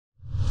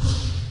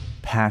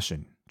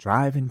passion,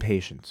 drive, and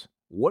patience.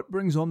 What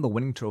brings home the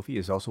winning trophy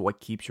is also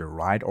what keeps your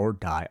ride or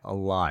die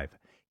alive.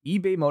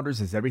 eBay Motors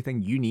has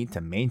everything you need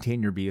to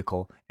maintain your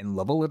vehicle and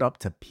level it up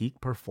to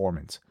peak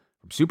performance.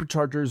 From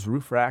superchargers,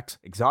 roof racks,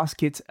 exhaust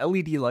kits,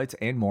 LED lights,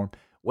 and more,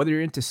 whether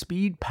you're into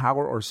speed,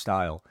 power, or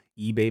style,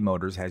 eBay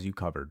Motors has you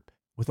covered.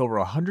 With over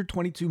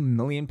 122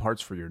 million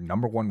parts for your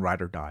number one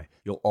ride or die,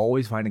 you'll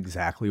always find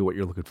exactly what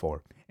you're looking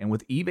for. And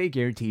with eBay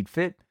Guaranteed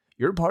Fit,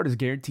 your part is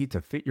guaranteed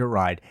to fit your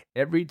ride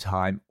every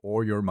time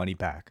or your money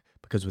back.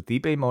 Because with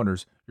eBay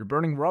Motors, you're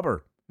burning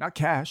rubber, not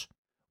cash.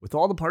 With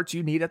all the parts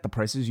you need at the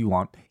prices you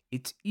want,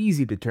 it's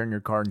easy to turn your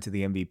car into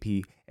the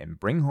MVP and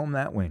bring home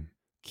that win.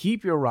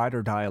 Keep your ride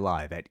or die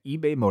alive at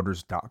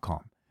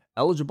ebaymotors.com.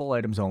 Eligible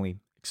items only.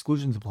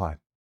 Exclusions apply.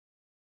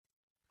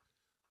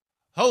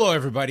 Hello,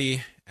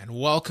 everybody, and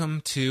welcome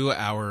to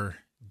our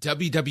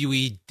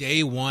WWE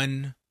Day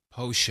 1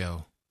 post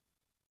show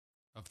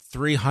of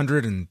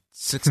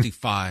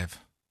 365.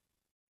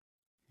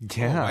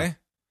 Yeah. Oh,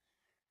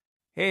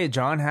 Hey,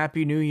 John,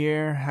 Happy New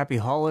Year, Happy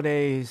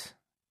Holidays,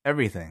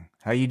 everything.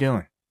 How you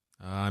doing?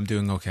 I'm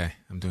doing okay.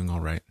 I'm doing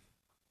all right.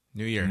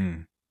 New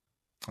year.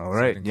 All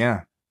right,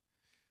 yeah.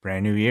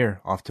 Brand new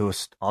year, off to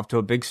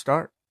a big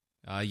start.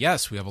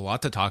 Yes, we have a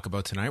lot to talk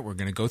about tonight. We're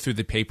going to go through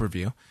the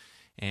pay-per-view,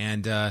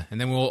 and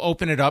then we'll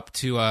open it up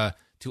to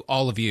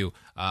all of you.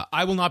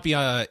 I will not be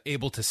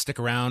able to stick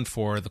around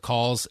for the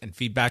calls and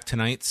feedback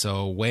tonight,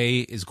 so Wei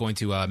is going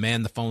to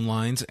man the phone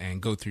lines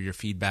and go through your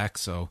feedback.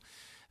 So,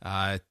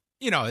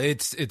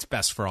 it's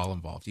best for all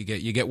involved. You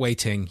get Wei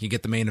Ting, you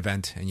get the main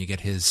event, and you get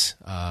his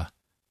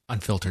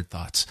unfiltered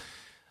thoughts.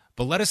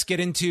 But let us get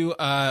into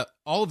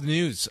all of the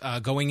news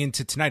going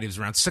into tonight. It was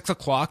around 6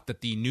 o'clock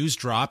that the news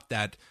dropped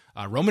that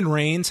Roman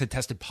Reigns had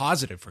tested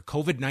positive for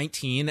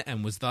COVID-19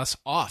 and was thus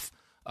off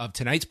of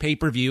tonight's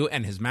pay-per-view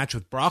and his match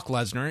with Brock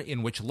Lesnar,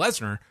 in which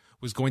Lesnar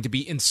was going to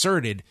be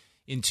inserted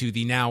into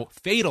the now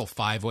fatal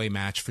five-way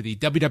match for the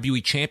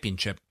WWE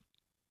Championship.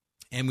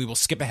 And we will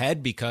skip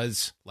ahead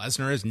because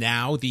Lesnar is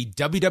now the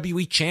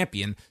WWE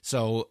Champion.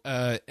 So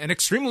an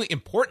extremely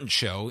important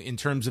show in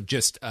terms of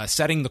just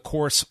setting the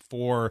course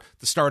for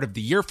the start of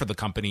the year for the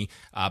company.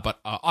 But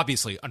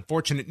obviously,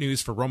 unfortunate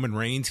news for Roman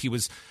Reigns. He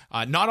was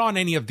not on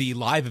any of the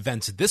live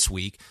events this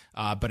week,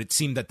 but it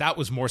seemed that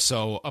was more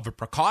so of a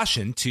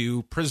precaution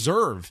to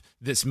preserve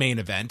this main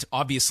event.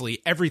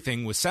 Obviously,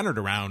 everything was centered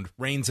around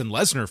Reigns and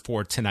Lesnar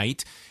for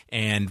tonight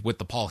and with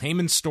the Paul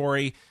Heyman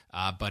story.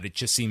 But it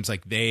just seems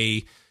like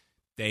they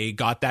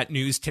got that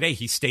news today.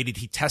 He stated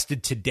he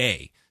tested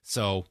today.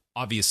 So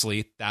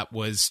obviously that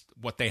was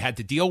what they had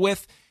to deal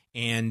with.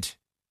 And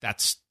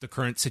that's the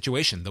current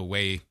situation, the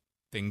way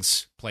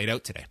things played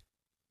out today.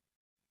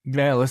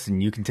 Yeah,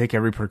 listen, you can take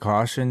every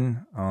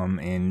precaution.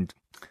 And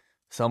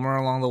somewhere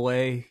along the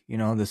way,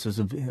 this was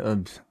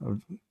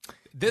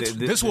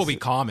this will be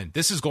common.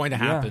 This is going to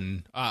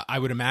happen. Yeah. I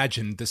would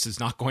imagine this is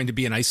not going to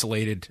be an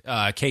isolated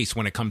case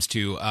when it comes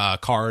to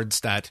cards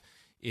that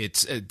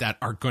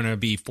are going to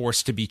be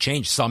forced to be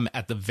changed, some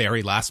at the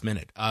very last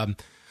minute.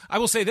 I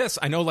will say this.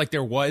 I know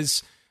there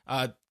was,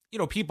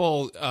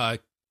 people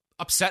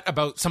upset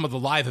about some of the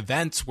live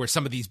events where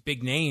some of these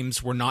big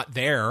names were not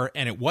there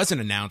and it wasn't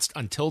announced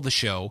until the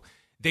show.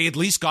 They at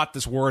least got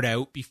this word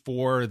out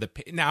before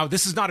now,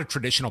 this is not a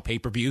traditional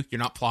pay-per-view. You're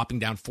not plopping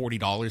down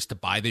 $40 to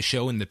buy the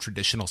show in the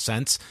traditional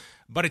sense.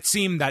 But it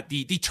seemed that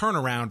the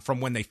turnaround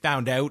from when they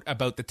found out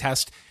about the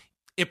test,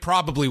 it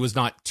probably was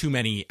not too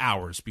many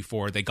hours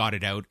before they got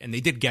it out, and they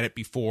did get it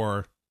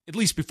at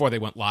least before they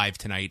went live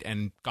tonight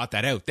and got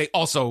that out. They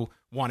also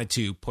wanted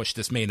to push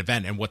this main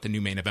event and what the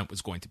new main event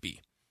was going to be.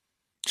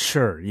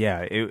 Sure,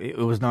 yeah. It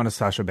was not a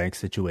Sasha Banks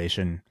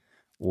situation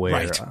where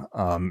right.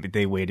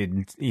 They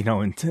waited,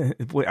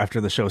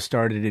 after the show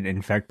started and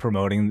in fact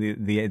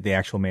promoting the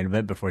actual main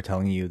event before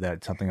telling you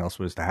that something else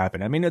was to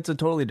happen. I mean, it's a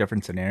totally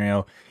different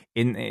scenario.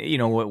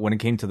 When it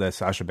came to the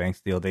Sasha Banks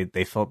deal,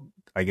 they felt,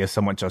 I guess,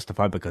 somewhat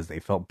justified because they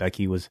felt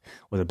Becky was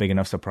a big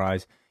enough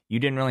surprise. You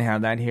didn't really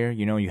have that here.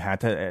 You had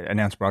to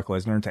announce Brock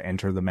Lesnar to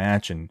enter the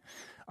match, and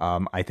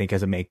I think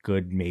as a make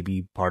good,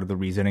 maybe part of the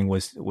reasoning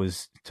was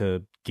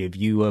to give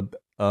you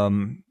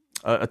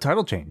a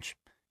title change,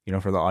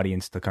 for the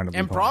audience to kind of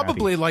and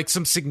probably happy.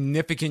 Some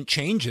significant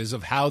changes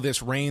of how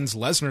this Reigns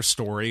Lesnar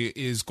story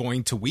is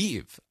going to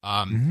weave.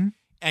 And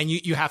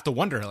you have to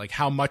wonder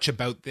how much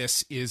about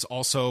this is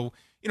also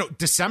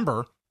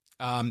December.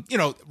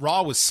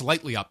 Raw was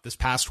slightly up this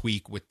past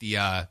week with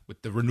the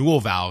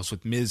renewal vows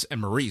with Miz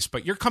and Maurice,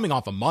 but you're coming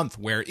off a month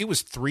where it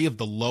was 3 of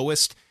the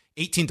lowest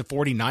 18 to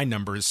 49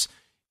 numbers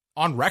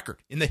on record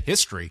in the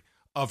history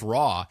of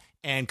Raw.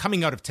 And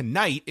coming out of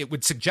tonight, it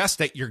would suggest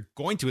that you're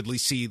going to at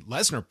least see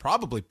Lesnar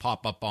probably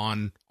pop up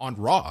on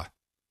Raw.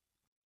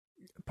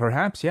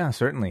 Perhaps, yeah,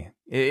 certainly.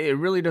 It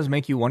really does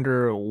make you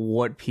wonder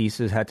what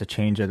pieces had to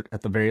change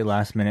at the very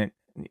last minute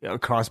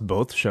across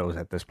both shows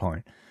at this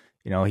point.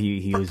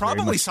 He was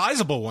probably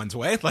sizable ones,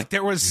 way.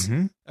 There was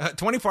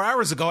 24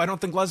 hours ago, I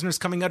don't think Lesnar's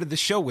coming out of the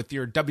show with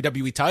your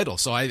WWE title.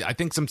 So I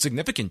think some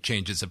significant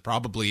changes have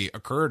probably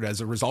occurred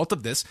as a result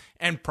of this,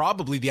 and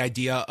probably the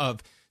idea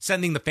of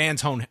sending the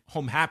fans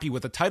home happy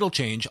with a title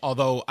change,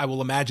 although I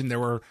will imagine there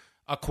were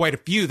quite a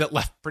few that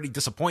left pretty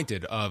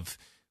disappointed of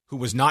who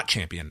was not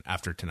champion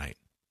after tonight.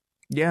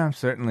 Yeah,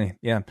 certainly.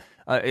 Yeah.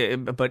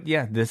 But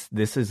yeah, this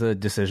is a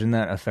decision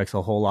that affects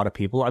a whole lot of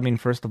people. I mean,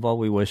 first of all,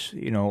 we wish,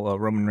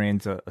 Roman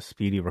Reigns a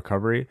speedy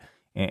recovery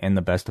and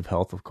the best of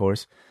health, of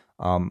course.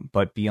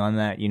 But beyond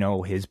that,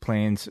 his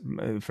plans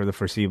for the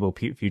foreseeable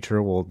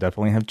future will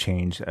definitely have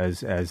changed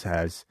as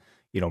has,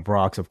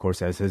 Brock's, of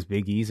course, as has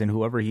Big E's and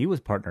whoever he was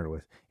partnered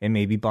with. And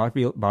maybe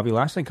Bobby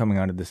Lashley coming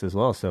out of this as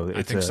well. So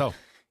I think so.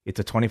 It's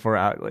a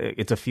 24-hour,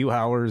 it's a few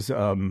hours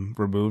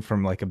removed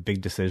from like a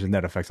big decision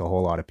that affects a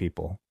whole lot of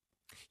people.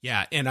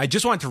 Yeah, and I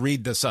just wanted to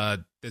read this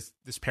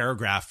this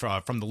paragraph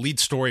from the lead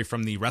story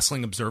from the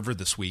Wrestling Observer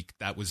this week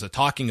that was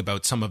talking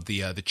about some of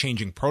the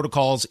changing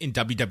protocols in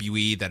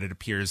WWE, that it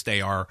appears they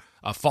are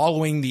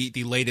following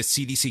the latest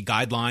CDC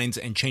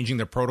guidelines and changing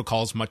their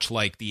protocols, much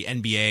like the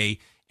NBA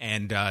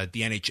and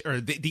the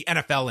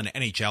NFL and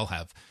NHL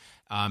have.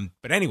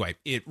 But anyway,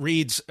 it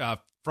reads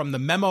from the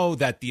memo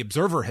that the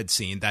Observer had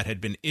seen that had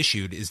been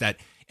issued is that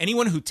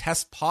anyone who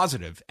tests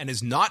positive and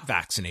is not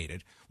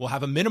vaccinated will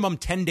have a minimum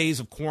 10 days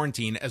of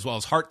quarantine as well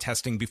as heart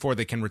testing before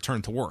they can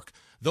return to work.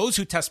 Those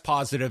who test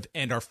positive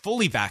and are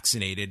fully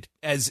vaccinated,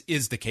 as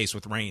is the case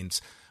with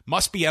Reigns,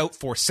 must be out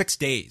for 6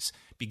 days.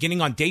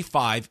 Beginning on day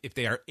 5, if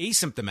they are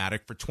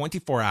asymptomatic for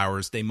 24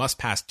 hours, they must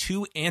pass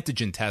 2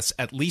 antigen tests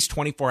at least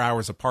 24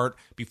 hours apart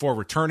before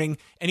returning.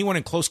 Anyone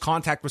in close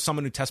contact with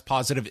someone who tests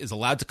positive is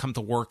allowed to come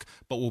to work,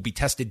 but will be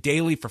tested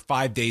daily for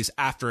 5 days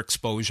after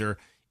exposure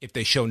if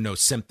they show no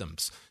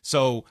symptoms.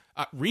 So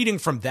reading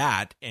from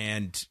that,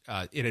 and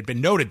it had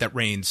been noted that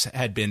Reigns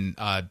had been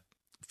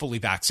fully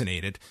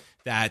vaccinated,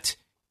 that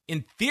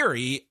in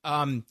theory,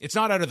 it's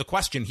not out of the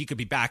question he could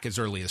be back as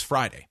early as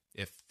Friday.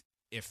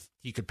 If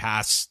he could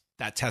pass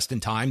that test in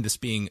time, this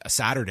being a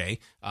Saturday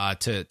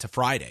to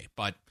Friday.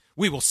 But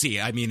we will see.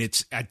 I mean,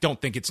 I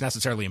don't think it's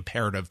necessarily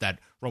imperative that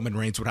Roman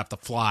Reigns would have to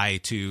fly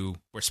to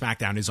where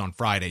SmackDown is on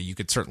Friday. You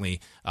could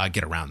certainly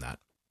get around that.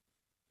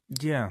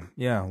 Yeah,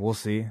 we'll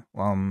see.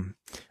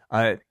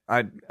 I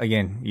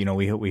again,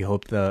 we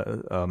hope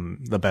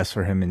the best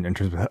for him in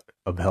terms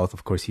of health.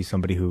 Of course, he's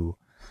somebody who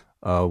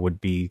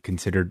would be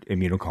considered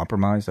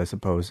immunocompromised, I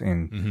suppose,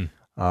 and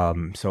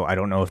so I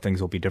don't know if things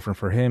will be different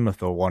for him, if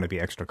they'll want to be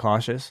extra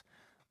cautious.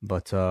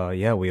 But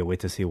yeah, we wait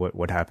to see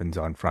what happens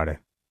on Friday.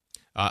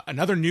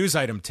 Another news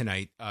item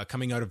tonight,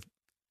 coming out of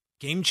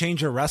Game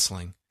Changer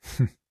Wrestling,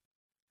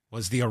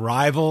 was the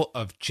arrival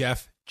of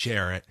Jeff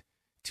Jarrett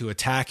to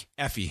attack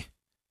Effie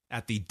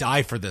at the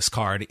Die For This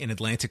card in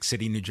Atlantic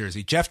City, New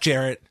Jersey. Jeff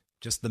Jarrett,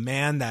 just the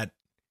man that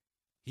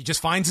he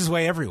just finds his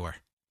way everywhere.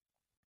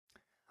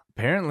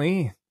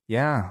 Apparently,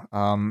 yeah.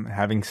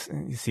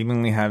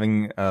 Seemingly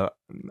having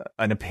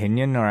an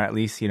opinion, or at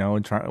least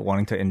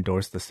wanting to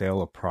endorse the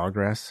sale of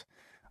Progress.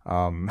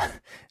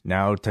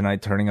 Now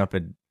tonight, turning up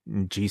at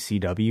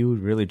GCW,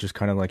 really just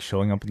kind of like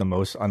showing up in the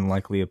most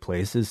unlikely of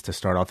places to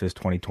start off his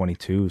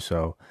 2022.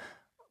 So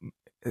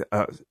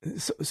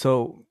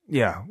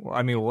yeah,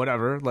 I mean,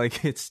 whatever.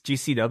 Like, it's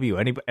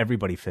GCW.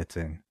 Everybody fits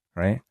in,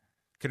 right?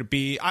 Could it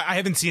be? I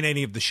haven't seen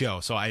any of the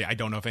show, so I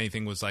don't know if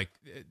anything was like.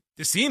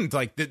 This seemed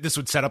like this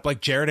would set up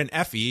like Jarrett and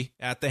Effie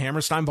at the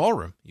Hammerstein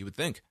Ballroom. You would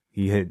think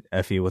he hit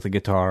Effie with a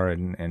guitar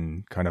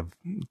and kind of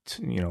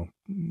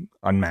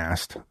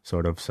unmasked,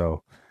 sort of.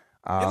 So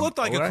it looked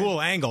like a cool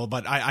angle,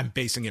 but I'm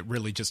basing it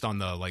really just on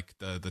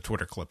the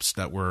Twitter clips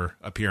that were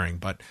appearing.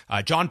 But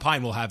John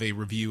Pine will have a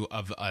review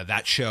of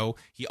that show.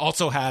 He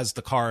also has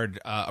the card,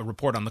 a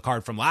report on the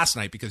card from last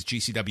night, because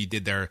GCW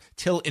did their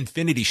Till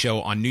Infinity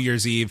show on New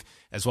Year's Eve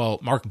as well.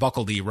 Mark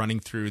Buckledy running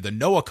through the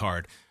Noah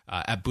card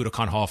at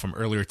Budokan Hall from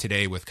earlier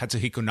today with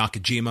Katsuhiko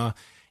Nakajima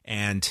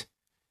and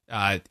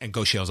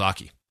Go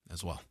Shiozaki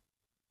as well.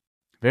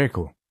 Very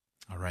cool.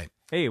 All right.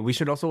 Hey, we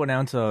should also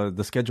announce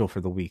the schedule for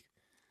the week.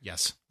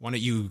 Yes. Why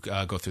don't you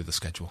go through the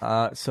schedule?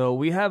 So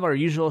we have our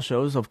usual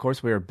shows. Of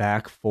course, we are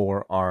back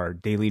for our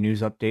daily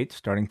news update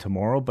starting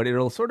tomorrow, but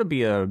it'll sort of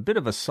be a bit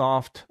of a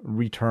soft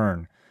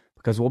return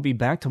because we'll be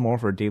back tomorrow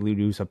for a daily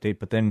news update.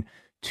 But then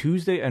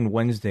Tuesday and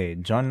Wednesday,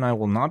 John and I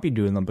will not be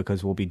doing them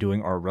because we'll be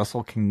doing our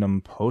Wrestle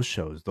Kingdom post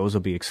shows. Those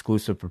will be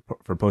exclusive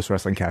for Post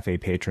Wrestling Cafe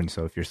patrons.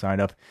 So if you're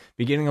signed up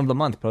beginning of the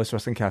month,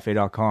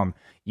 postwrestlingcafe.com,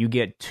 you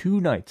get 2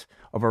 nights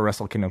of our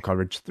Wrestle Kingdom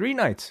coverage, 3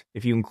 nights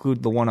if you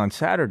include the one on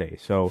Saturday.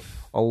 So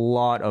a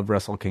lot of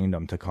Wrestle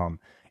Kingdom to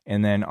come.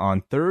 And then on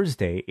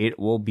Thursday, it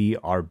will be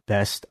our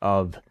best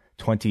of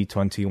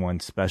 2021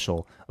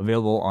 special,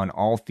 available on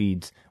all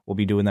feeds. We'll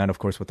be doing that, of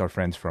course, with our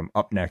friends from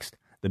Up Next,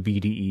 the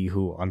BDE,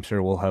 who I'm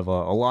sure we'll have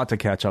a lot to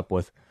catch up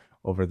with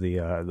over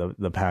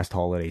the past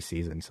holiday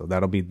season. So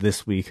that'll be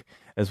this week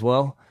as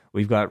well.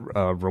 We've got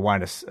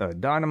Rewind to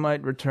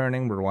Dynamite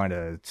returning, Rewind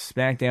to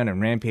SmackDown and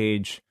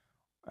Rampage.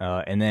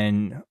 And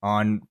then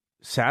on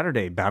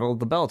Saturday, Battle of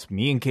the Belts.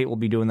 Me and Kate will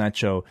be doing that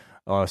show,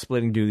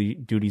 splitting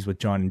duties with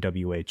John and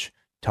WH,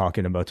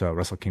 talking about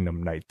Wrestle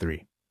Kingdom Night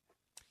 3.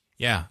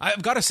 Yeah,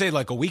 I've got to say,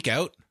 like a week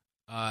out,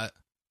 I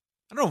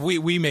don't know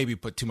if we maybe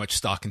put too much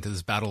stock into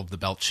this Battle of the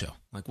Belt show.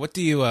 Like, what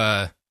do you...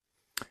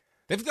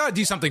 They've got to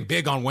do something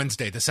big on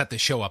Wednesday to set the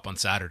show up on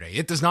Saturday.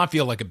 It does not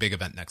feel like a big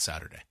event next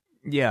Saturday.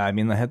 Yeah, I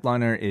mean, the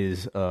headliner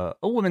is a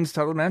women's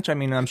title match. I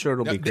mean, I'm sure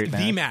it'll be a great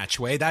match. The match,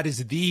 Wei. That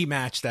is the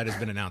match that has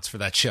been announced for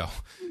that show.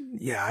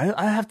 Yeah,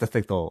 I have to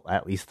think they'll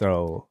at least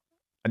throw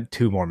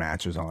 2 more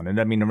matches on it.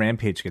 I mean, the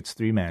Rampage gets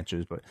 3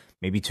 matches, but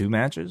maybe 2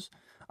 matches?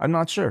 I'm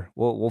not sure.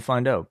 We'll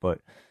find out.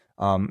 But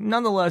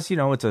nonetheless,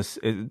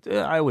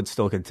 I would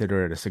still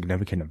consider it a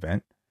significant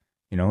event.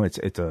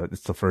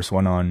 It's the first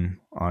one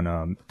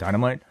on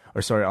Dynamite,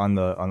 or sorry, on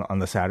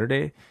the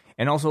Saturday,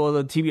 and also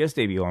the TBS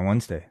debut on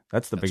Wednesday.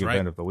 That's the big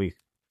event of the week.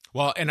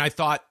 Well, and I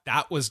thought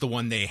that was the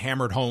one they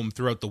hammered home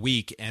throughout the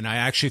week, and I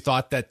actually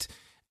thought that,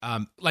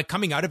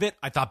 coming out of it,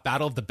 I thought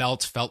Battle of the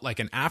Belts felt like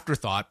an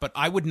afterthought, but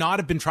I would not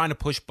have been trying to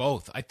push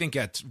both. I think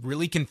it's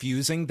really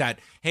confusing that,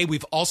 hey,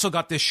 we've also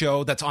got this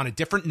show that's on a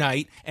different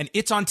night, and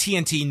it's on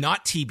TNT,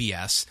 not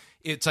TBS.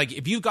 It's like,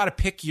 if you've got to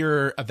pick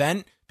your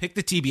event, pick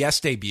the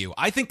TBS debut.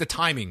 I think the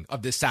timing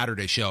of this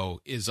Saturday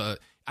show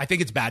I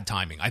think it's bad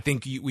timing. I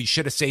think we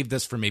should have saved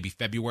this for maybe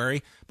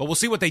February, but we'll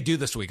see what they do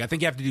this week. I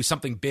think you have to do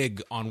something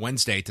big on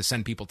Wednesday to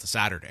send people to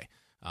Saturday.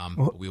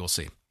 But we will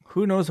see.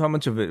 Who knows how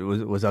much of it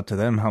was up to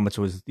them? How much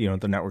was,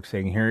 the network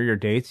saying, here are your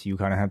dates, you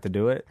kind of have to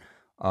do it.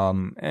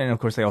 And of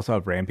course they also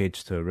have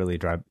Rampage to really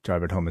drive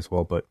it home as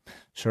well. But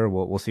sure,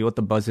 we'll see what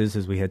the buzz is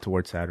as we head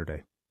towards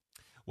Saturday.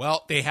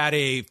 Well, they had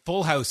a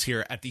full house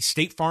here at the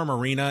State Farm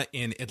Arena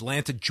in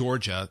Atlanta,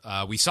 Georgia.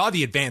 We saw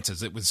the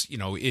advances. It was,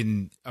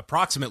 in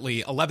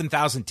approximately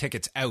 11,000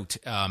 tickets out.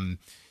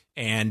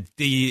 And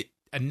the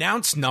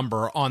announced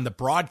number on the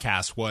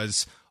broadcast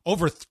was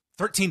over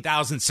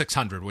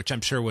 13,600, which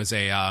I'm sure was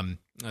a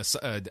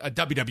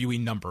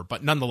WWE number.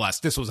 But nonetheless,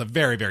 this was a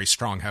very, very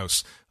strong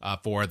house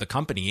for the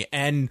company.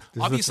 And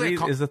obviously,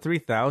 is the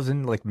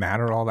 3,000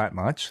 matter all that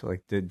much?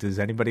 Does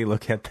anybody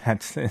look at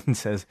that and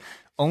says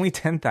only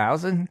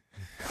 10,000?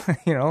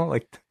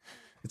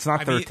 It's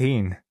not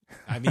 13.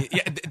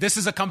 This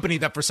is a company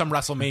that for some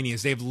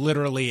WrestleManias, they've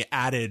literally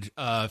added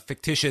a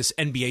fictitious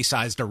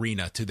NBA-sized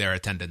arena to their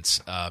attendance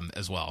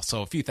as well.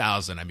 So a few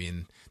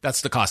thousand,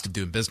 that's the cost of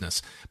doing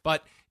business.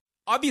 But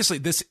obviously,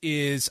 this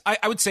is,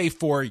 I would say,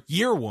 for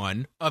year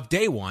one of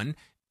day one,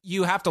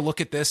 you have to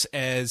look at this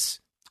as,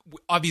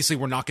 obviously,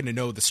 we're not going to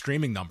know the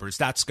streaming numbers.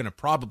 That's going to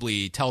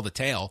probably tell the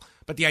tale.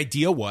 But the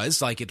idea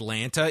was,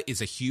 Atlanta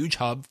is a huge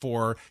hub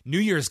for New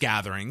Year's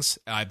gatherings.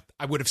 I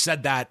would have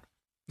said that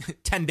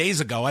 10 days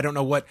ago. I don't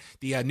know what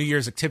the New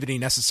Year's activity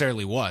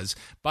necessarily was.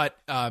 But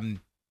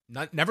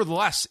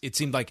nevertheless, it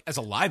seemed like as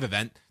a live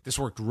event, this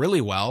worked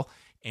really well.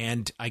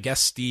 And I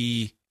guess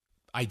the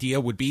idea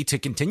would be to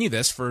continue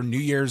this for New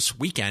Year's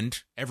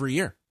weekend every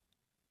year.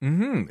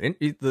 Mm-hmm. And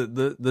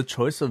the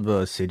choice of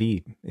a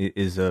city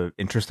is a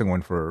interesting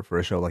one for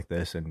a show like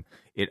this, and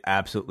it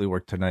absolutely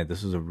worked tonight.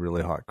 This is a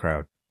really hot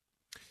crowd.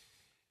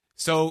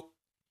 So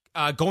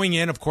going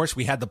in, of course,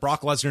 we had the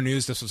Brock Lesnar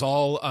news. This was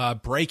all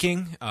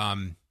breaking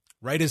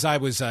right as I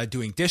was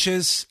doing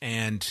dishes,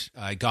 and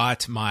I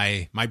got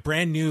my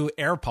brand new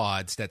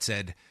AirPods that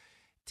said,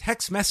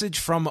 text message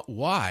from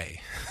Y.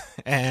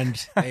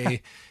 And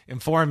they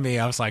informed me.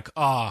 I was like,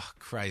 oh,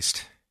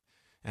 Christ.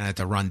 And I had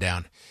to run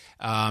down.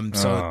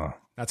 So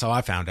that's how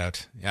I found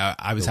out. Yeah,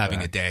 I was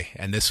having a day.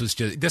 And this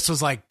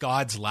was like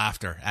God's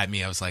laughter at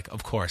me. I was like,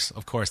 of course,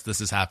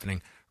 this is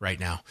happening right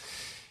now.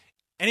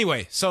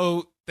 Anyway,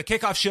 so the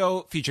kickoff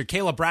show featured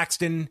Kayla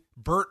Braxton,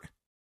 Burt,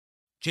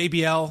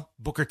 JBL,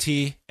 Booker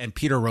T, and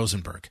Peter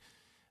Rosenberg.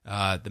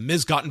 The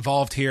Miz got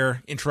involved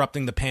here,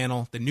 interrupting the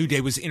panel. The New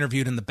Day was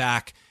interviewed in the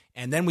back.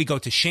 And then we go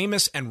to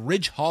Sheamus and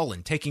Ridge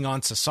Holland taking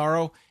on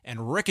Cesaro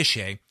and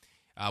Ricochet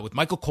with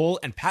Michael Cole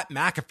and Pat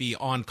McAfee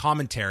on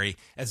commentary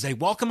as they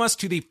welcome us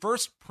to the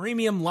first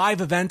premium live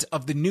event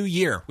of the new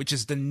year, which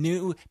is the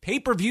new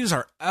pay-per-views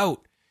are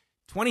out.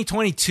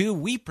 2022,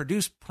 we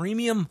produce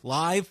premium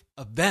live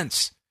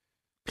events.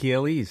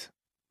 PLEs.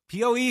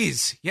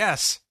 PLEs,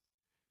 yes.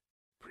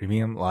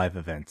 Premium live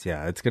events.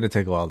 Yeah, it's going to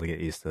take a while to get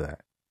used to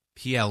that.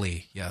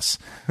 PLE, yes.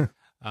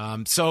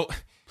 So,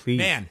 please.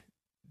 Man,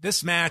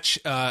 this match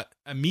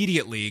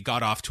immediately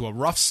got off to a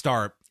rough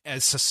start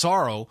as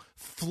Cesaro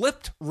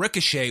flipped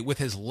Ricochet with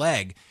his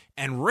leg,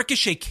 and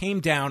Ricochet came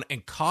down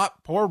and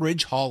caught poor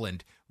Ridge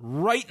Holland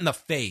right in the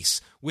face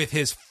with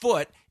his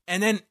foot,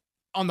 and then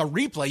on the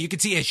replay, you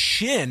could see his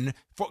shin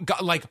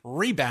got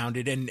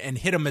rebounded and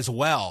hit him as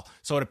well.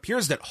 So it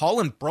appears that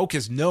Holland broke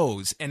his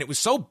nose, and it was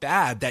so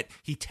bad that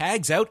he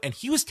tags out and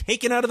he was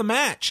taken out of the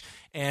match.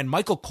 And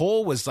Michael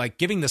Cole was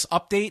giving this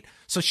update.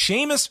 So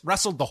Sheamus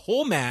wrestled the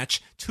whole match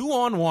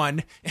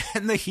 2-on-1,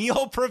 and the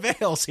heel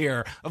prevails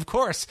here. Of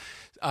course,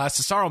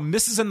 Cesaro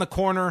misses in the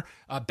corner,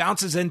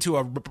 bounces into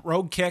a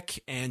rogue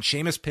kick, and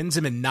Sheamus pins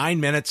him in 9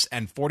 minutes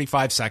and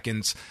 45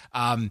 seconds.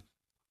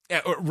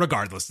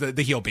 Regardless,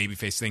 the heel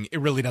babyface thing, it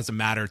really doesn't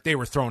matter. They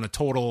were throwing a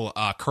total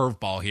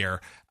curveball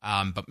here.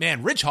 But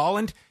man, Ridge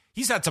Holland,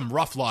 he's had some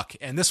rough luck,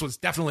 and this was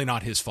definitely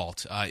not his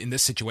fault in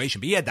this situation.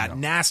 But he had that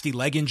nasty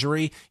leg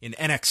injury in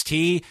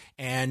NXT,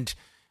 and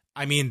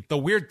I mean, the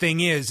weird thing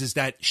is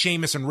that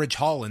Sheamus and Ridge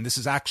Holland, this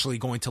is actually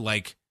going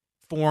to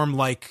form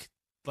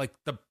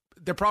the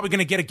they're probably going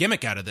to get a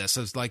gimmick out of this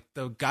as like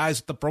the guys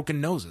with the broken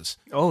noses.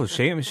 Oh,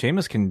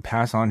 Sheamus can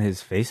pass on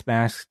his face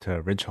mask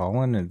to Ridge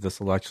Holland, and this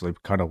will actually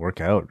kind of work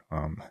out.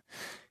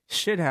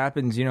 Shit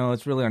happens,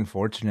 it's really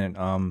unfortunate.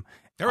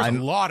 There was a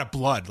lot of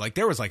blood. Like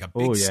there was like a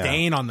big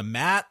stain on the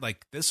mat.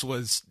 Like this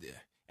was,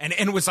 and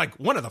it was like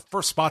one of the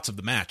first spots of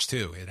the match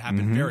too. It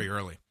happened very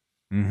early.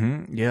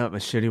 Mm-hmm. Yeah, a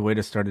shitty way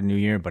to start a new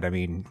year. But I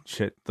mean,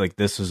 shit, like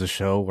this was a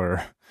show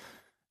where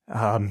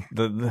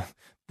the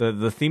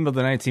theme of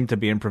the night seemed to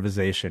be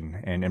improvisation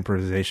and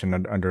improvisation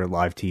under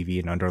live TV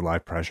and under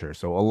live pressure.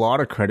 So a lot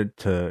of credit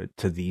to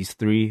these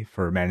three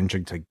for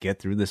managing to get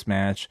through this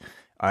match.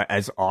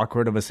 As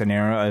awkward of a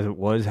scenario as it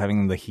was,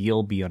 having the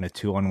heel be on a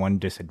 2-on-1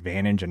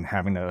 disadvantage and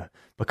having to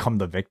become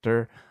the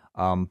victor.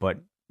 But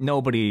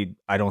nobody,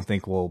 I don't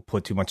think, will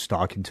put too much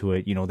stock into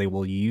it. They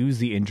will use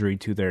the injury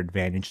to their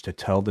advantage to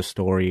tell the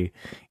story.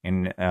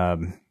 And,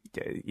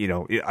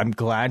 I'm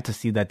glad to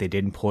see that they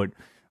didn't put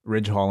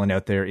Ridge Holland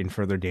out there in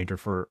further danger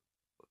for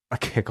a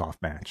kickoff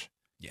match,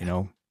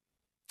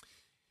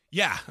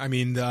 Yeah, I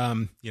mean,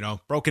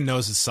 broken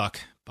noses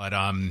suck, but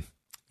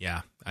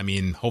yeah, I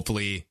mean,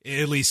 hopefully it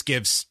at least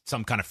gives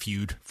some kind of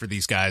feud for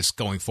these guys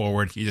going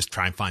forward. You just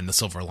try and find the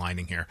silver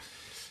lining here.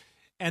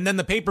 And then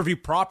the pay-per-view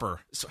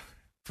proper,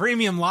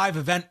 premium live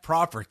event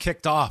proper,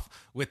 kicked off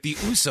with the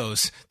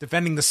Usos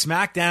defending the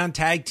SmackDown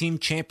Tag Team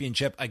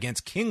Championship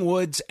against King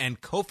Woods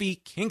and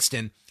Kofi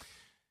Kingston,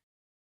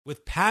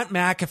 with Pat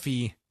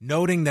McAfee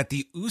noting that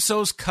the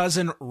Usos'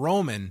 cousin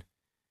Roman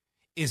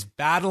is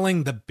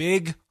battling the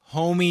big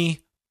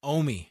homie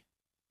Omi.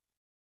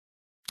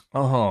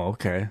 Oh,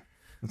 okay.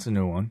 That's a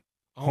new one.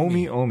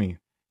 Omi.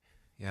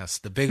 Yes,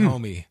 the big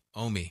homie,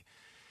 Omi.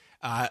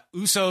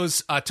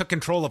 Usos took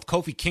control of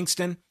Kofi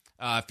Kingston,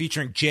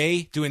 featuring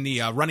Jay doing the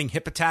running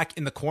hip attack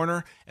in the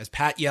corner as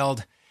Pat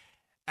yelled,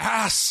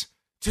 "Ass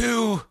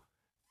to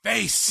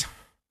face."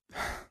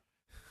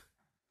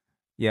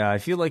 Yeah, I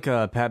feel like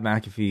Pat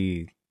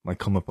McAfee might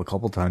come up a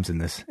couple times in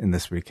this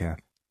recap.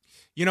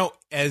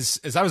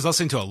 As I was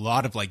listening to a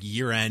lot of like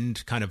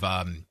year-end kind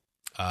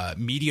of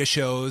media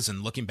shows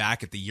and looking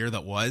back at the year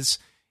that was,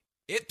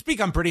 it's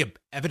become pretty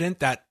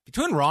evident that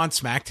between Raw and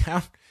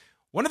SmackDown,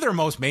 one of their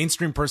most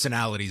mainstream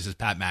personalities is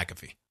Pat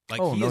McAfee.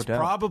 Like he is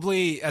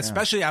probably,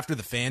 especially after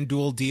the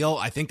FanDuel deal,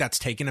 I think that's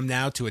taken him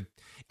now to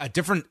a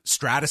different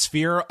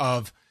stratosphere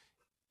of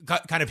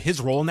kind of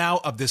his role now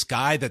of this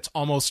guy that's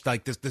almost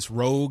like this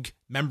rogue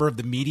member of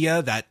the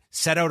media that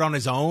set out on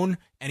his own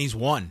and he's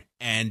won.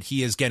 And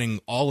he is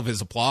getting all of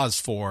his applause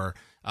for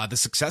the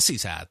success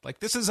he's had. Like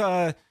this is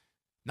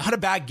not a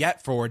bad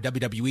get for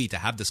WWE to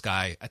have this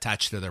guy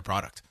attached to their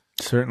product.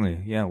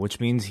 Certainly, yeah, which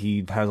means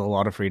he has a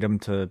lot of freedom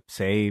to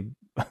say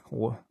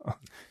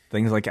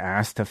things like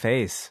ass to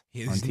face.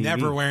 He's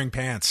never wearing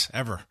pants,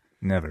 ever.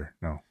 Never,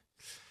 no.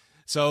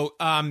 So,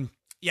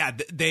 yeah,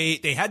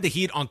 they had the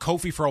heat on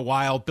Kofi for a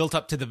while, built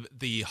up to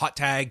the hot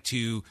tag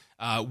to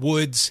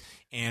Woods.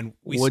 And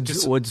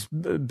Woods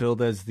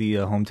billed as the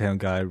hometown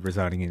guy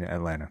residing in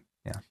Atlanta.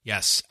 Yeah.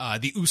 Yes.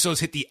 The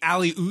Usos hit the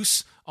alley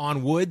oos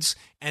on Woods,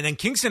 and then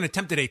Kingston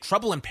attempted a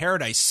Trouble in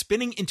Paradise,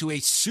 spinning into a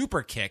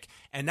super kick,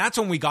 and that's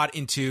when we got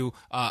into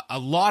a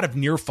lot of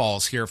near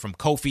falls here from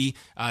Kofi.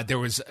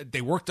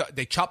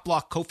 They chop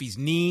blocked Kofi's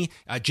knee.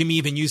 Jimmy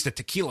even used a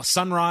tequila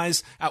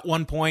sunrise at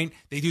one point.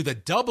 They do the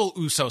double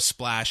Uso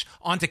splash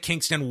onto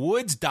Kingston.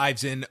 Woods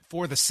dives in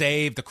for the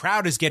save. The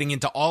crowd is getting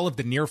into all of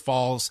the near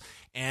falls,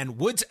 and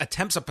Woods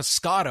attempts a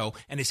Pescado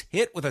and is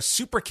hit with a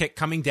super kick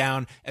coming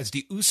down as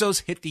the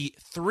Usos hit the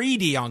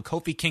 3D on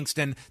Kofi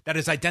Kingston that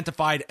is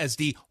identified as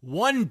the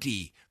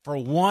 1D for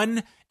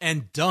one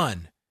and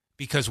done,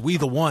 because we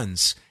the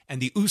ones and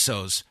the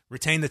Usos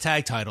retain the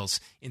tag titles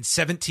in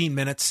 17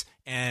 minutes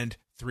and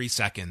 3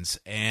 seconds.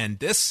 And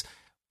this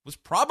was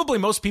probably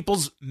most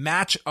people's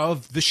match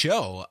of the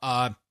show,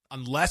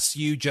 unless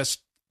you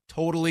just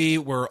totally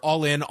were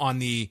all in on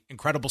the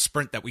incredible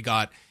sprint that we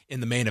got in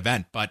the main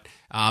event. But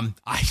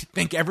I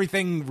think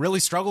everything really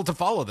struggled to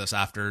follow this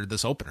after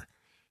this opener.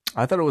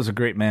 I thought it was a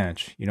great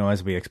match,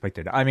 as we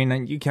expected. I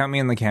mean, you count me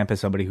in the camp as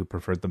somebody who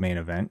preferred the main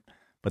event,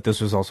 but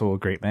this was also a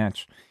great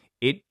match.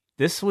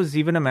 This was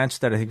even a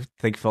match that I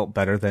think felt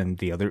better than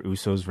the other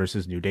Usos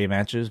versus New Day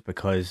matches,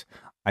 because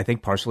I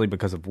think partially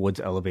because of Woods'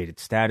 elevated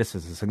status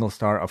as a single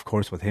star, of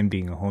course, with him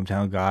being a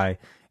hometown guy.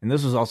 And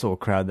this was also a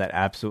crowd that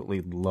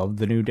absolutely loved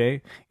the New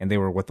Day, and they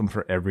were with them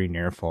for every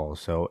near fall.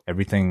 So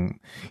everything,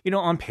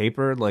 on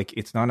paper, like,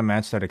 it's not a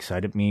match that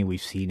excited me. We've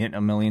seen it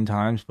a million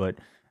times, but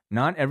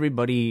not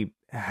everybody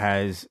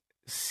has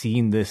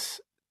seen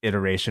this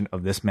iteration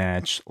of this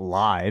match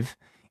live.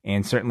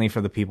 And certainly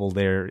for the people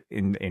there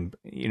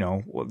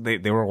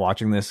they were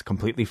watching this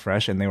completely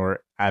fresh, and they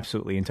were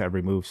absolutely into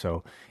every move.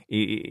 So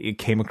it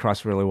came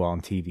across really well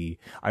on TV.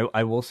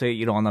 I will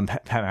say, on the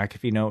Pat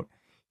McAfee note,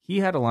 he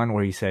had a line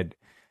where he said,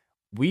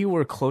 "We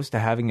were close to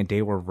having a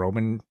day where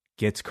Roman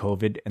gets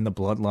COVID and the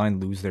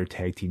Bloodline lose their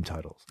tag team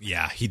titles."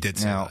 Yeah, he did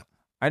say that.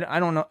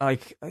 I don't know.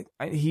 Like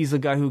he's a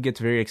guy who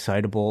gets very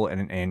excitable,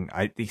 and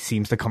he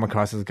seems to come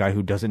across as a guy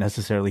who doesn't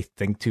necessarily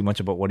think too much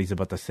about what he's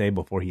about to say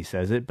before he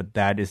says it. But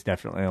that is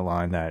definitely a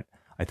line that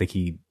I think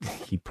he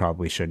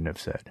probably shouldn't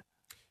have said.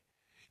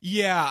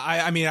 Yeah,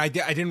 I mean, I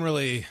didn't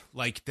really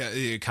like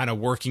the kind of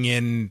working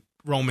in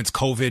Roman's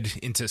COVID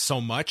into so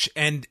much,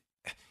 and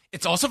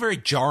it's also very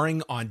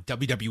jarring on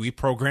WWE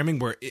programming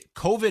where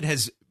COVID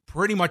has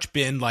pretty much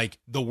been like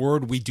the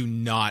word we do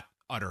not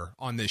utter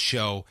on this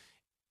show.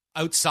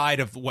 Outside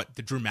of what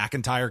the Drew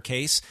McIntyre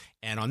case.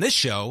 And on this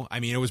show, I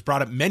mean, it was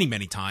brought up many,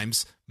 many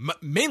times,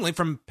 mainly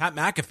from Pat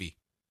McAfee.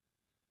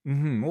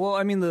 Mm-hmm. Well,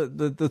 I mean,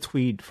 the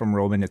tweet from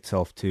Roman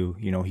itself, too,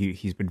 you know,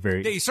 he's been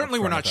very... They certainly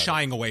were not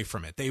shying away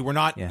from it. They were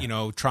not,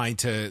 trying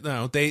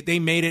to... they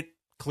made it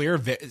clear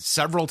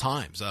several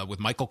times with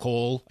Michael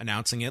Cole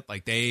announcing it.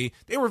 Like, they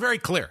were very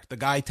clear. The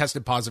guy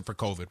tested positive for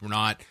COVID. We're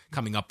not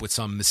coming up with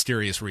some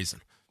mysterious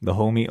reason. The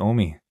homie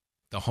Omi.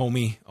 The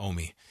homie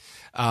Omi.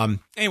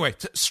 Anyway,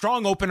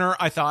 strong opener,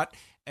 I thought.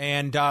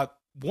 And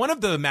one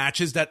of the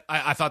matches that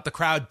I thought the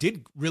crowd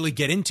did really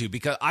get into,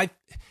 because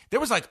there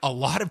was like a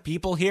lot of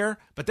people here,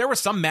 but there were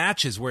some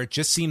matches where it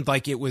just seemed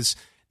like it was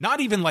not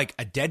even like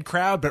a dead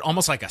crowd, but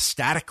almost like a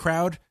static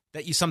crowd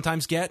that you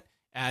sometimes get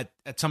at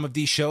some of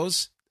these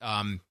shows.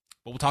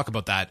 But we'll talk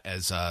about that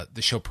as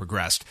the show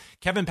progressed.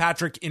 Kevin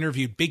Patrick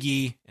interviewed Big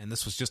E, and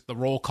this was just the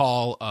roll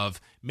call of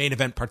main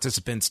event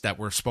participants that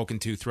were spoken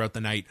to throughout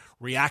the night,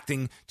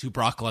 reacting to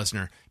Brock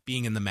Lesnar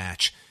being in the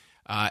match.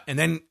 And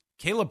then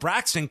Kayla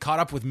Braxton caught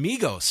up with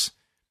Migos.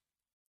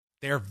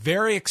 They're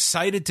very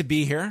excited to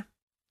be here.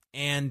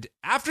 And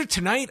after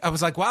tonight, I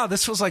was like, wow,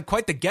 this was like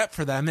quite the get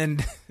for them.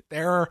 And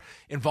their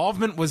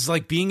involvement was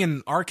like being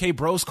in RK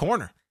Bros'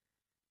 corner.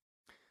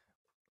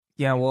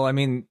 Yeah, well, I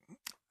mean...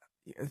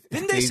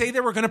 Didn't they say they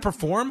were going to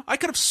perform? I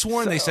could have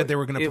sworn they said they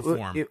were going to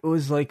perform. It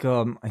was like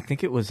I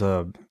think it was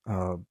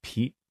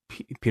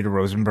Peter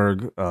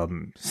Rosenberg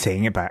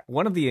saying it back.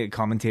 One of the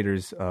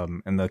commentators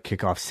in the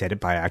kickoff said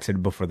it by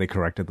accident before they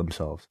corrected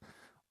themselves.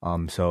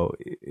 So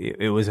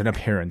it was an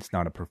appearance,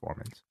 not a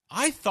performance.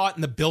 I thought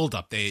in the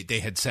build-up they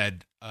had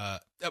said.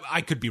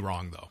 I could be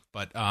wrong though,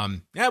 but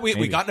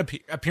we got an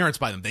appearance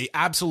by them. They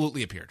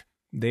absolutely appeared.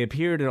 They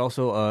appeared, and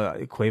also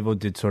Quavo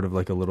did sort of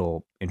like a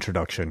little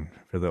introduction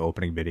for the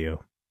opening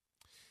video.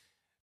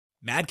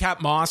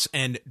 Madcap Moss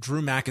and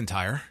Drew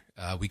McIntyre.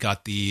 We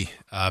got the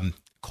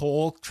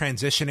Cole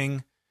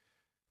transitioning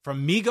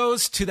from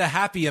Migos to the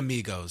Happy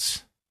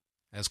Amigos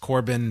as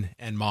Corbin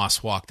and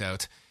Moss walked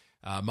out.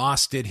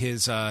 Moss did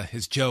his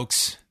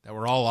jokes that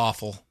were all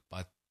awful,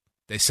 but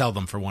they sell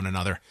them for one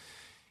another.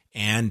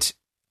 And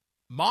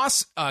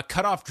Moss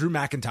cut off Drew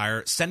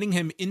McIntyre, sending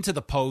him into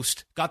the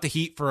post, got the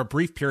heat for a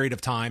brief period of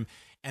time,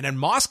 and then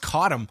Moss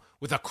caught him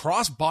with a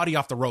cross-body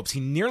off the ropes. He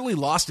nearly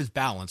lost his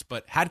balance,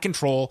 but had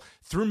control,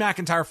 threw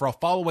McIntyre for a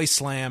fall-away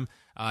slam.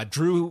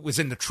 Drew was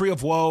in the Tree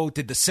of Woe,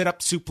 did the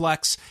sit-up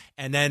suplex,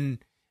 and then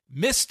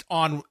missed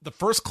on the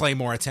first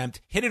Claymore attempt,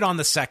 hit it on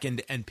the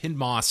second, and pinned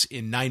Moss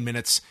in 9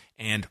 minutes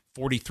and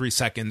 43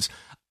 seconds.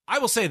 I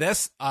will say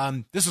this,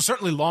 this was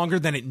certainly longer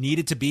than it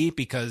needed to be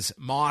because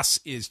Moss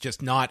is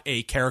just not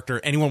a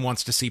character anyone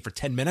wants to see for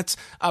 10 minutes.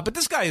 But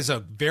this guy is a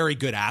very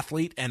good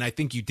athlete, and I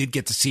think you did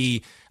get to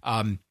see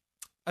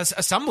a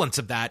semblance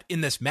of that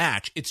in this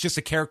match. It's just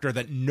a character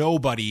that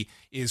nobody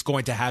is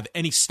going to have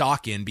any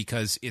stock in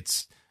because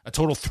it's a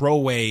total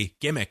throwaway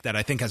gimmick that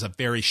I think has a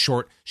very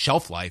short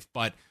shelf life.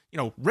 But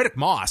Riddick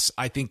Moss,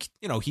 I think,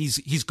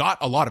 he's got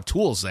a lot of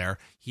tools there.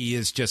 He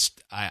is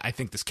just, I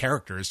think this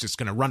character is just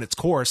going to run its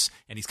course,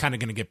 and he's kind of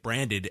going to get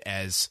branded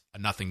as a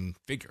nothing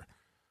figure.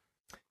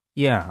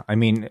 Yeah, I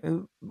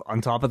mean,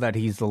 on top of that,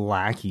 he's the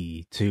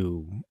lackey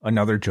to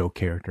another joke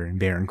character in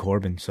Baron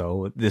Corbin.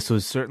 So this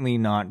was certainly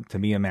not, to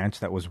me, a match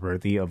that was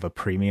worthy of a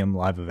premium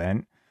live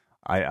event.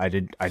 I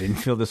didn't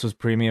feel this was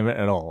premium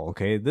at all,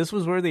 okay? This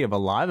was worthy of a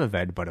live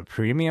event, but a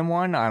premium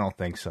one? I don't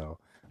think so.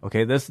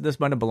 Okay, this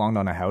might have belonged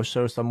on a house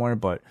show somewhere,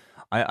 but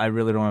I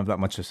really don't have that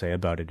much to say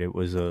about it. It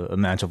was a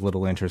match of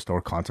little interest or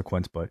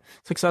consequence, but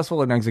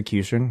successful in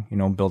execution,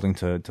 building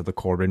to the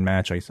Corbin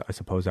match, I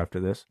suppose, after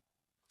this.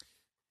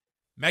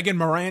 Megan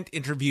Morant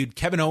interviewed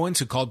Kevin Owens,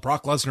 who called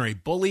Brock Lesnar a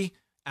bully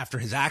after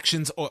his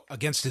actions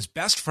against his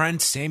best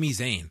friend, Sami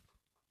Zayn.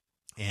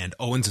 And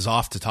Owens is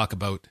off to talk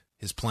about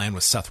his plan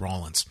with Seth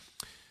Rollins.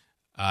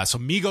 So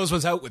Migos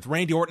was out with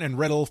Randy Orton and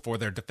Riddle for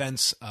their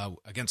defense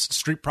against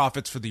Street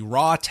Profits for the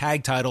Raw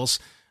tag titles.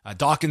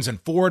 Dawkins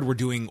and Ford were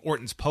doing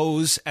Orton's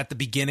pose at the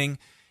beginning,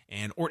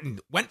 and Orton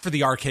went for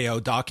the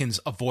RKO. Dawkins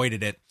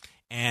avoided it.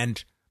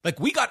 And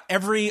we got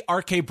every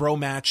RK Bro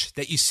match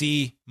that you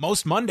see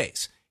most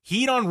Mondays.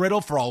 Heat on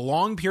Riddle for a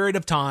long period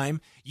of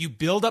time. You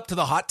build up to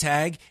the hot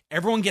tag.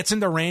 Everyone gets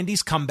into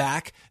Randy's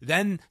comeback.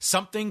 Then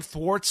something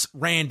thwarts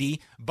Randy,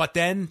 but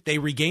then they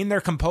regain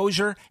their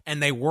composure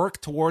and they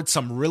work towards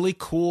some really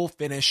cool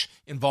finish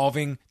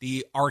involving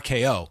the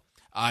RKO.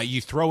 You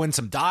throw in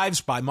some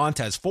dives by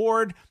Montez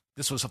Ford.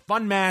 This was a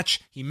fun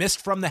match. He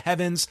missed from the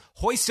heavens,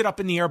 hoisted up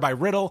in the air by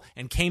Riddle,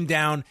 and came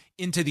down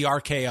into the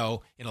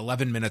RKO in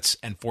 11 minutes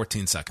and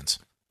 14 seconds.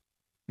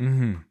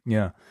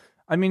 Yeah.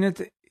 I mean,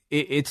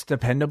 it's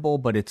dependable,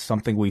 but it's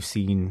something we've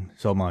seen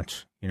so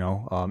much, you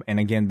know. And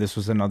again, this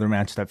was another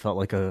match that felt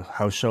like a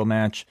house show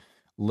match.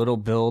 Little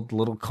build,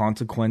 little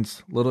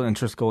consequence, little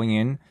interest going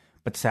in,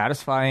 but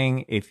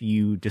satisfying if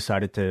you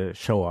decided to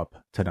show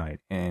up tonight.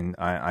 And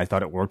I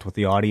thought it worked with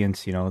the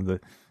audience. You know,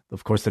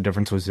 of course the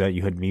difference was that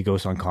you had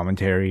Migos on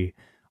commentary,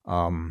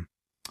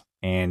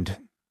 and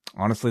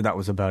honestly, that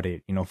was about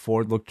it. You know,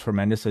 Ford looked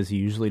tremendous as he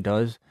usually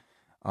does,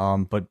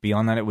 but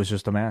beyond that, it was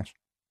just a match.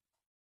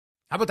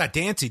 How about that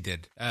dance he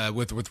did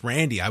with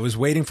Randy? I was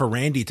waiting for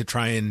Randy to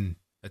try and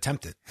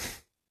attempt it.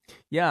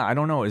 Yeah, I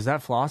don't know. Is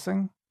that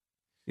flossing?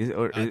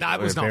 That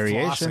was not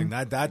variation?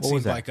 flossing. That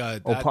seemed like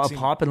a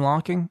pop and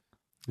locking.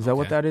 Is that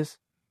what that is?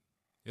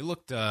 It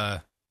looked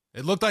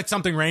like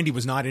something Randy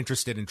was not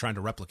interested in trying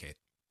to replicate.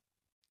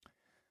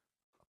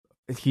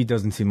 He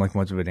doesn't seem like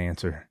much of a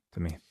dancer to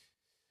me.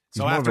 He's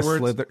so more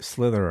afterwards, of a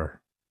slitherer.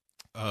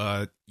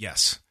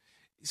 Yes.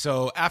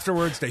 So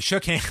afterwards, they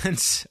shook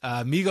hands.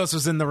 Migos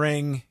was in the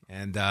ring,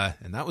 and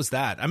that was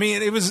that. I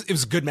mean, it was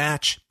a good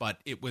match, but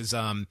it was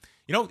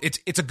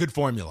it's a good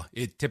formula.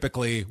 It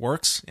typically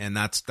works, and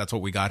that's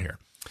what we got here.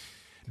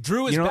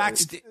 Drew is back.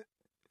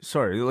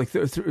 Sorry, like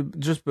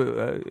just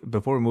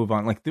before we move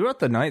on, like throughout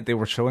the night, they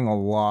were showing a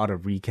lot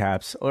of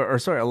recaps, or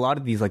a lot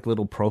of these like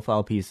little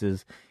profile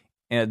pieces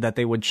that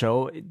they would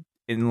show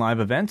in live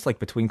events, like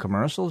between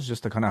commercials,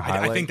 just to kind of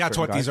highlight. I think that's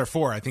what guys. These are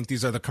for. I think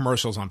these are the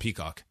commercials on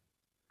Peacock.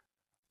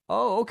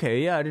 Oh,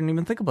 okay. Yeah, I didn't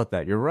even think about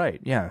that. You're right.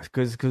 Yeah,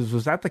 because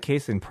was that the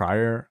case in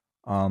prior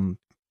my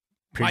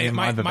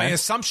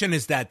assumption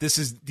is that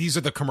these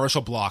are the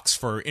commercial blocks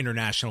for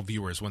international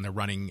viewers when they're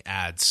running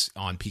ads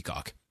on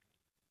Peacock.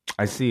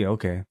 I see.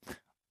 Okay.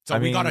 So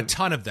we got a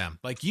ton of them.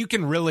 Like you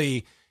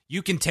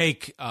can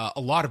take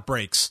a lot of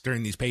breaks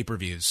during these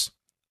pay-per-views.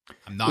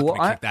 I'm not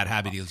going to kick that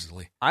habit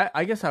easily.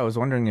 I guess I was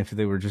wondering if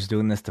they were just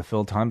doing this to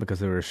fill time because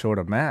they were short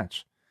of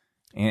match.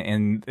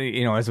 And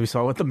you know, as we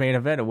saw with the main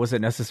event, it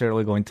wasn't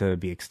necessarily going to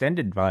be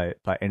extended by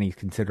any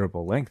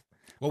considerable length.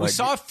 Well, we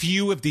saw a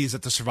few of these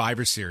at the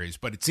Survivor Series,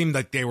 but it seemed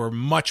like they were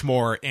much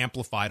more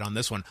amplified on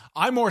this one.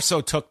 I more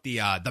so took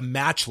the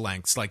match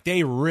lengths. Like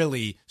they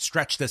really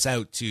stretched this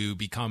out to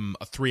become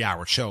a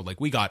 3-hour show. Like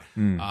we got,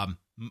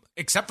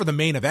 except for the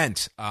main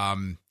event,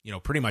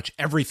 pretty much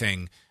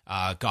everything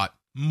got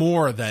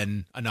more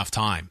than enough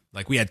time.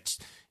 Like we had,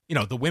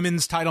 the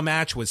women's title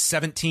match was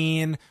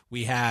 17.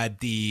 We had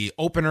the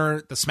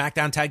opener, the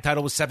SmackDown tag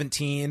title was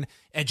 17.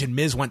 Edge and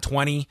Miz went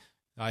 20.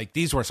 Like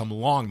these were some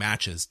long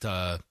matches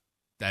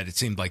that it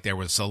seemed like there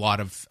was a lot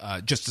of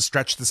just to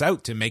stretch this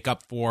out to make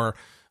up for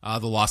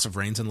the loss of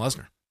Reigns and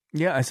Lesnar.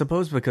 Yeah, I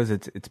suppose because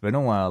it's been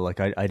a while. Like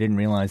I didn't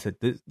realize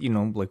that this,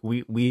 like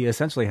we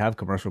essentially have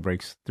commercial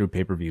breaks through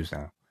pay-per-views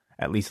now.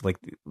 At least like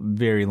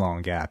very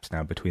long gaps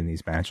now between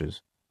these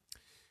matches.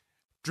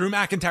 Drew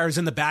McIntyre's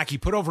in the back. He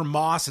put over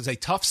Moss as a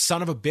tough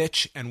son of a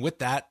bitch. And with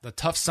that, the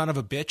tough son of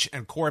a bitch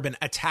and Corbin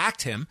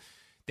attacked him.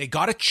 They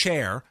got a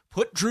chair,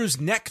 put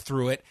Drew's neck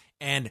through it,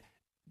 and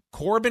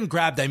Corbin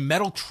grabbed a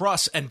metal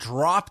truss and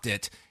dropped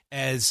it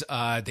as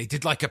they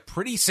did like a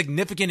pretty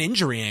significant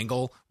injury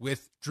angle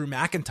with Drew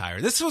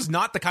McIntyre. This was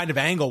not the kind of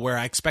angle where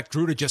I expect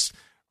Drew to just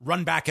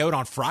run back out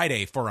on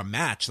Friday for a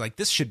match. Like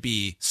this should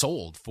be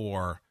sold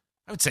for,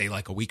 I would say,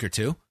 like a week or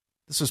two.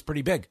 This was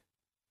pretty big.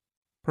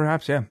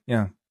 Perhaps,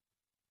 yeah.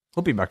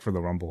 He'll be back for the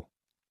Rumble.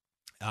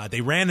 They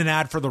ran an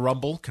ad for the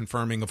Rumble,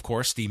 confirming, of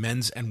course, the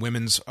men's and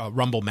women's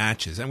Rumble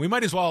matches. And we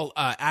might as well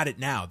add it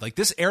now. Like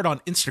this aired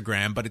on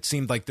Instagram, but it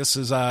seemed like this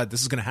is going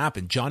to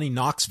happen. Johnny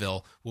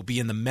Knoxville will be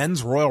in the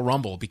men's Royal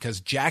Rumble because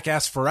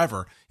Jackass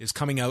Forever is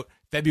coming out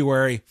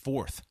February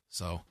 4th.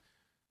 So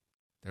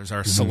there's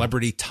our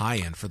celebrity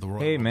tie-in for the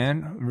Royal Rumble. Hey,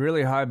 man,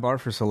 really high bar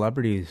for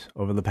celebrities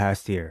over the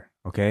past year.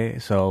 Okay,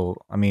 so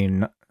I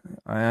mean,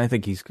 I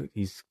think he's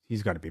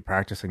got to be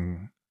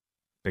practicing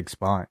big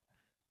spot.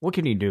 What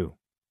can he do?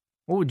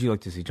 What would you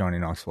like to see Johnny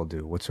Knoxville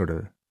do? What sort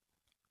of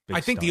big I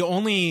think stuff?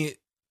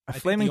 A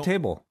flaming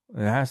table.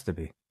 It has to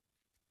be.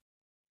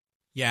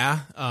 Yeah.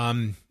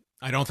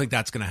 I don't think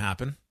that's going to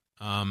happen.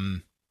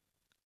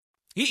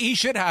 He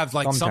should have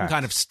like some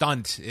kind of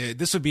stunt.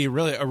 This would be a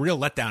real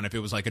letdown if it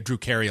was like a Drew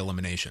Carey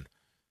elimination.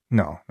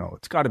 No.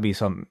 It's got to be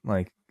something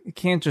like, it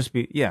can't just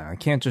be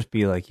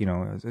like,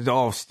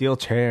 steel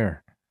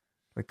chair.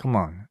 Like, come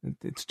on.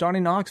 It's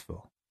Johnny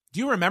Knoxville. Do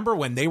you remember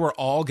when they were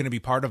all going to be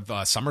part of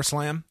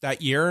SummerSlam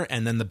that year,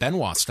 and then the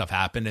Benoit stuff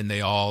happened, and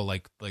they all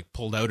like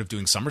pulled out of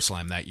doing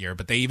SummerSlam that year?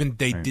 But they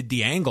did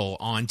the angle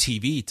on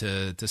TV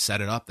to set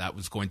it up. That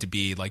was going to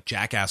be like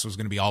Jackass was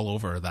going to be all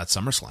over that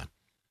SummerSlam.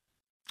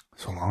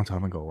 It's a long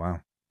time ago. Wow.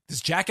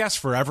 Does Jackass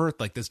Forever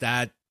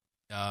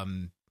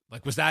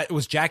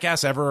was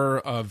Jackass ever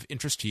of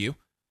interest to you?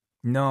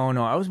 No.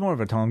 I was more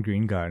of a Tom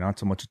Green guy, not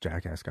so much a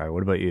Jackass guy.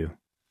 What about you?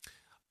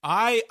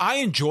 I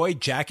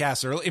enjoyed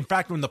Jackass early. In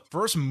fact, when the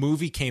first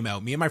movie came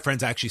out, me and my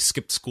friends actually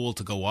skipped school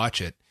to go watch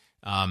it.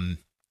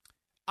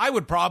 I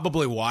would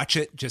probably watch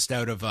it just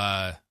out of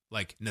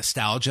like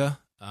nostalgia.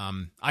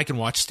 I can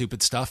watch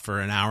stupid stuff for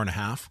an hour and a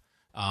half,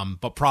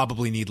 but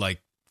probably need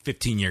like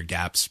 15-year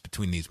gaps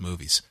between these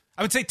movies.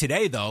 I would say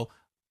today, though,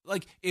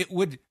 like it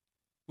would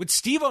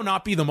Steve-O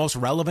not be the most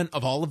relevant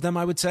of all of them,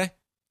 I would say?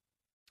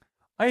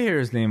 I hear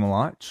his name a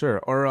lot, sure.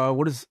 Or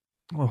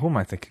who am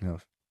I thinking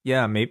of?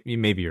 Yeah,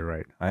 maybe you're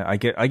right.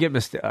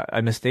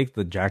 I mistake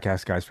the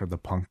Jackass guys for the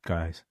Punk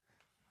guys.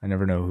 I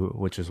never know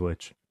which is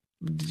which.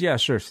 Yeah,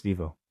 sure,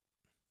 Steve-O.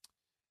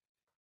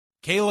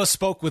 Kayla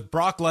spoke with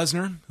Brock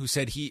Lesnar, who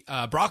said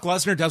Brock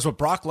Lesnar does what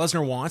Brock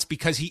Lesnar wants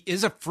because he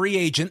is a free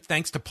agent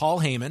thanks to Paul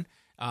Heyman,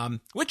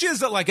 which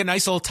is like a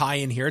nice little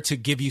tie-in here to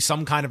give you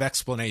some kind of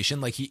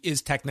explanation. Like he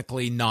is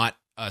technically not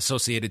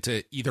associated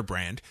to either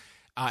brand,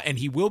 and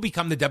he will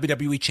become the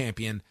WWE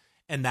champion,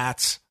 and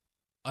that's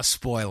a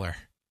spoiler.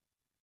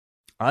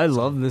 I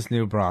love this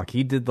new Brock.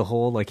 He did the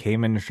whole like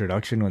Heyman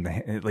introduction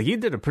he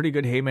did a pretty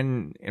good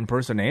Heyman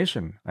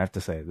impersonation. I have to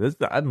say,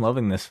 I'm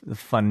loving this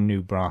fun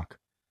new Brock.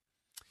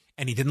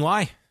 And he didn't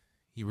lie.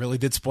 He really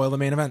did spoil the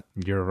main event.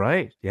 You're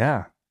right.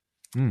 Yeah.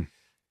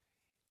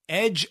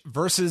 Edge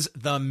versus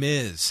The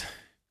Miz.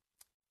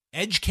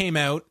 Edge came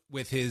out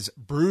with his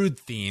Brood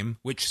theme,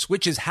 which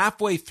switches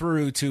halfway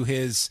through to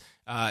his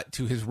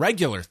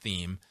regular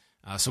theme.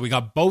 So we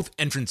got both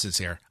entrances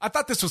here. I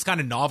thought this was kind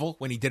of novel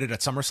when he did it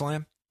at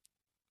SummerSlam.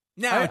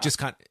 Now it just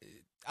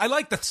I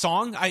like the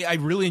song. I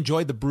really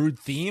enjoyed the Brood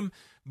theme,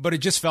 but it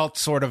just felt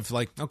sort of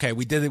like, okay,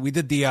 we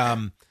did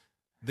the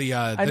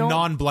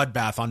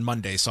non-bloodbath on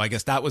Monday, so I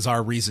guess that was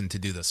our reason to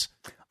do this.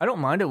 I don't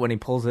mind it when he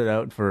pulls it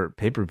out for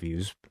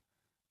pay-per-views.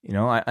 You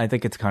know, I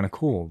think it's kind of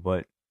cool,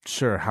 but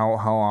sure, how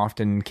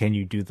often can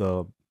you do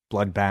the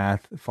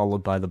bloodbath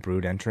followed by the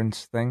Brood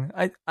entrance thing?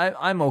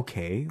 I'm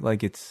okay.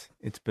 Like it's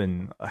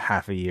been a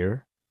half a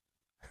year.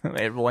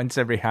 Once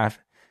every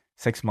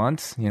 6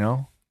 months, you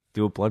know,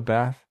 do a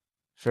bloodbath.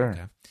 Sure.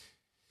 Okay.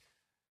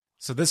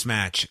 So this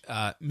match,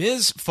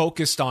 Miz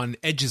focused on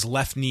Edge's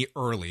left knee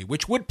early,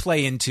 which would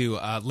play into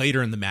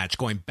later in the match,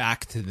 going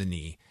back to the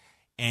knee.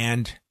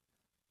 And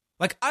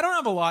like, I don't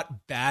have a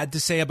lot bad to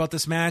say about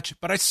this match,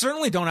 but I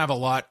certainly don't have a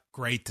lot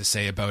great to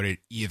say about it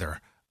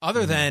either.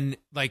 Other than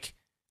like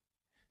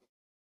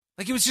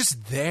it was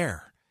just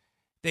there.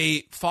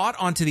 They fought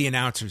onto the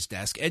announcer's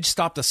desk. Edge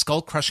stopped a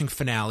skull-crushing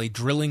finale,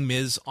 drilling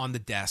Miz on the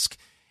desk.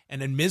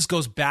 And then Miz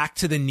goes back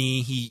to the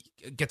knee. He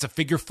gets a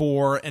figure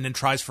four and then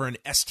tries for an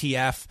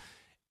STF.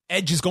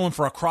 Edge is going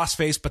for a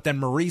crossface, but then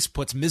Maurice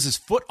puts Miz's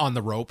foot on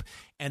the rope,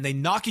 and they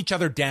knock each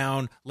other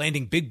down,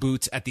 landing big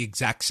boots at the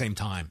exact same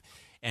time.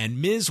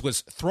 And Miz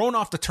was thrown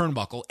off the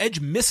turnbuckle. Edge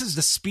misses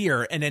the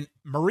spear, and then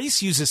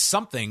Maurice uses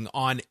something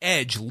on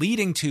Edge,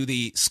 leading to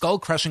the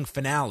skull-crushing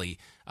finale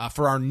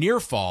for our near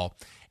fall.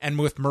 And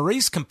with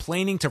Maurice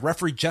complaining to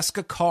referee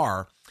Jessica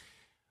Carr,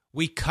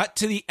 we cut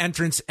to the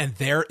entrance, and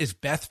there is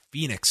Beth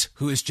Phoenix,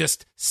 who is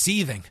just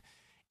seething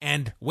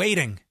and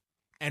waiting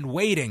and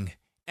waiting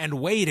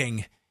and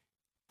waiting.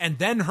 And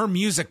then her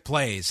music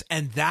plays,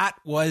 and that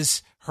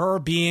was her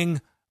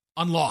being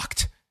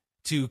unlocked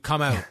to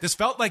come out. This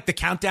felt like the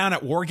countdown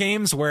at War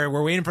Games, where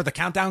we're waiting for the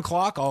countdown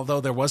clock, although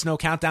there was no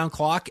countdown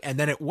clock. And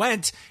then it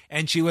went,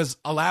 and she was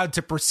allowed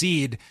to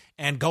proceed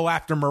and go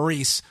after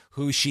Maurice,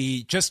 who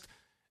she just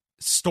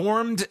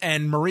stormed,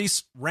 and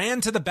Maurice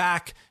ran to the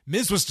back.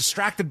 Miz was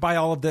distracted by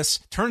all of this,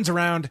 turns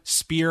around,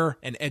 spear,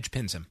 and Edge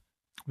pins him.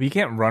 You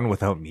can't run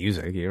without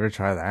music. You ever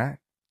try that?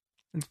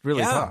 It's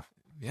really tough.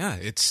 Yeah,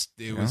 it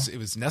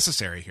was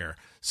necessary here.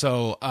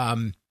 So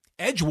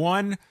Edge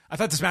won. I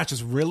thought this match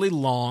was really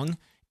long,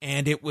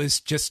 and it was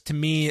just, to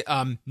me,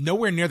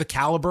 nowhere near the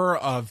caliber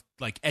of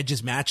like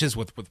Edge's matches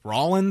with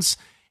Rollins.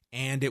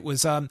 And it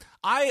was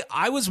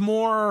I was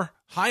more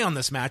high on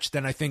this match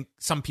than I think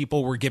some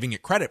people were giving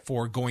it credit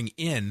for going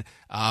in.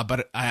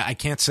 But I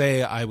can't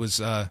say I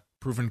was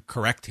proven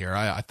correct here.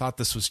 I thought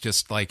this was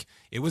just like,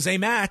 it was a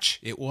match.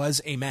 It was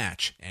a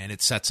match, and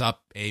it sets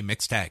up a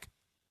mixed tag.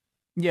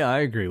 Yeah, I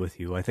agree with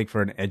you. I think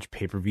for an Edge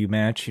pay-per-view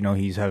match, you know,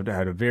 he's had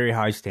a very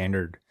high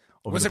standard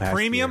over the past year. Was it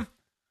premium?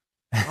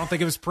 I don't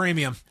think it was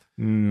premium.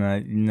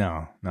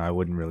 No, I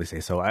wouldn't really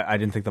say so. I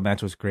didn't think the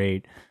match was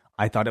great.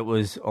 I thought it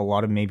was a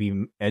lot of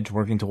maybe Edge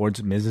working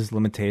towards Miz's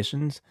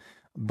limitations.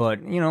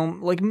 But, you know,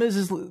 like Miz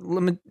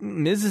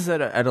is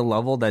at a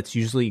level that's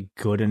usually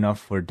good enough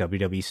for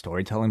WWE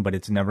storytelling, but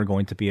it's never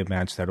going to be a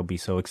match that'll be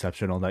so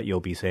exceptional that you'll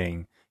be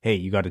saying, hey,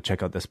 you got to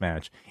check out this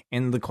match.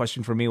 And the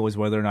question for me was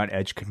whether or not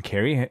Edge can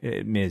carry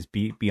Miz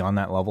beyond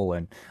that level.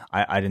 And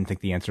I didn't think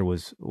the answer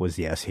was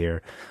yes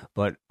here.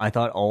 But I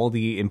thought all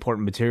the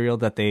important material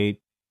that they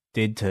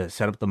did to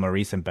set up the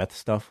Maurice and Beth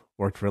stuff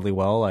worked really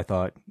well. I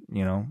thought,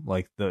 you know,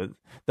 like the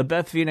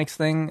Beth Phoenix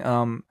thing,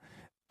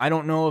 I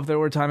don't know if there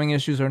were timing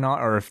issues or not,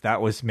 or if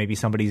that was maybe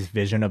somebody's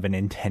vision of an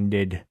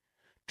intended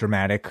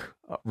dramatic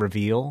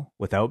reveal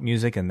without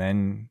music and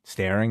then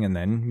staring and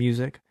then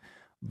music.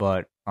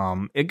 But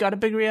it got a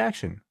big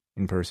reaction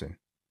in person.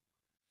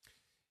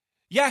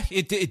 Yeah,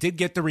 it did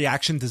get the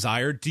reaction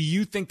desired. Do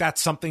you think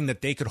that's something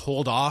that they could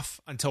hold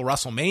off until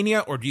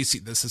WrestleMania, or do you see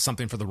this as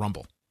something for the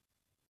Rumble?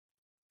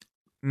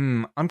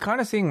 I'm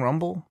kind of seeing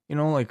Rumble, you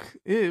know, like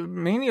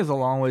Mania is a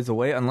long ways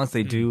away unless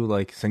they do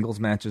like singles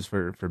matches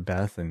for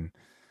Beth and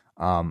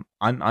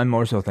I'm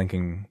more so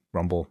thinking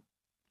Rumble.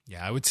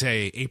 Yeah, I would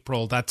say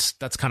April. That's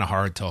kind of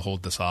hard to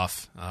hold this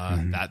off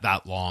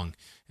that long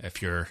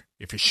if you're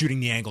shooting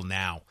the angle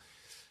now.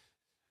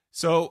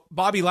 So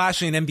Bobby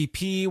Lashley and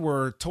MVP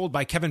were told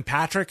by Kevin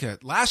Patrick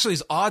that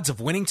Lashley's odds of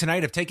winning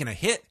tonight have taken a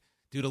hit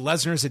due to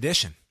Lesnar's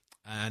addition.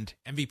 And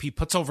MVP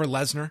puts over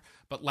Lesnar,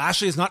 but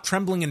Lashley is not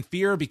trembling in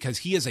fear because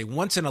he is a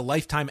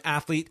once-in-a-lifetime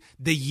athlete,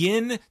 the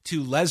yin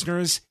to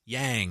Lesnar's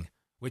yang,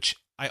 which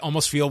I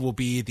almost feel will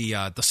be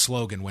the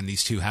slogan when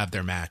these two have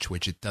their match,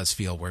 which it does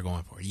feel we're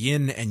going for.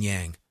 Yin and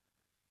yang.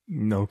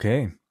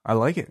 Okay, I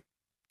like it.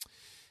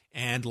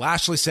 And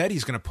Lashley said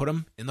he's going to put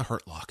him in the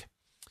Hurt Lock.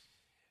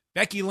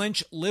 Becky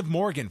Lynch, Liv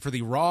Morgan for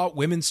the Raw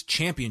Women's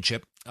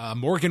Championship.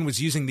 Morgan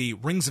was using the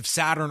Rings of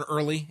Saturn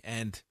early,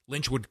 and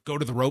Lynch would go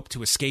to the rope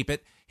to escape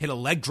it, hit a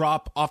leg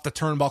drop off the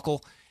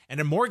turnbuckle, and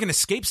then Morgan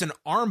escapes an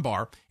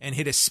armbar and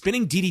hit a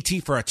spinning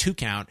DDT for a 2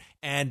 count.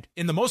 And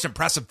in the most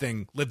impressive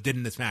thing Liv did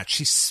in this match,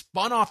 she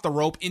spun off the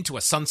rope into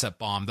a sunset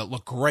bomb that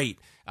looked great,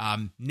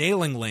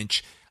 nailing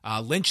Lynch.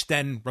 Lynch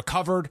then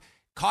recovered,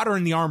 caught her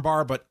in the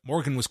armbar, but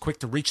Morgan was quick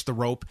to reach the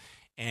rope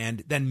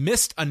and then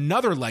missed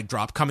another leg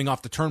drop coming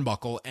off the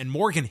turnbuckle, and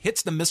Morgan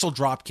hits the missile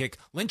drop kick.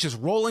 Lynch is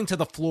rolling to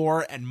the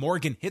floor, and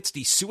Morgan hits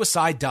the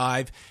suicide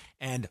dive,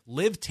 and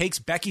Liv takes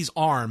Becky's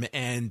arm,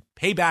 and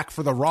payback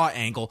for the Raw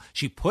angle,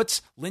 she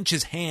puts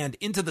Lynch's hand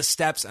into the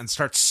steps and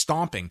starts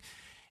stomping,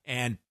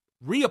 and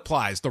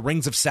reapplies the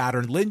Rings of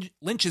Saturn.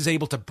 Lynch is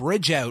able to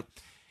bridge out,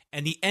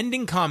 and the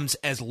ending comes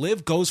as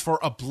Liv goes for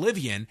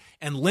Oblivion,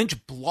 and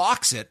Lynch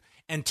blocks it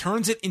and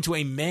turns it into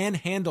a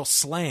manhandle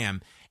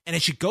slam. And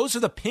as she goes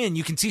to the pin,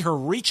 you can see her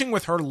reaching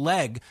with her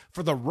leg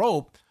for the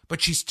rope, but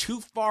she's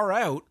too far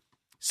out.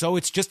 So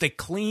it's just a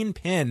clean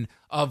pin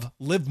of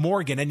Liv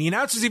Morgan. And the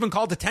announcers even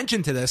called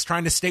attention to this,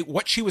 trying to state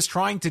what she was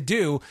trying to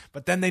do.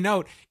 But then they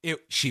note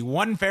she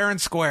won fair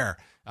and square.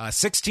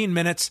 16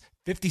 minutes,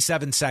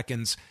 57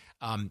 seconds.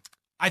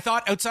 I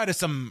thought outside of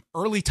some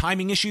early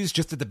timing issues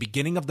just at the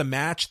beginning of the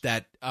match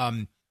that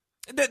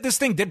this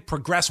thing did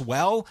progress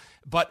well.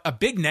 But a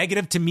big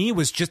negative to me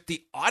was just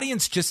the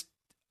audience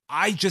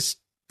I just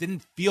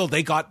didn't feel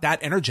they got that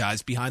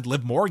energized behind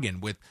Liv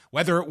Morgan, with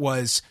whether it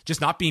was just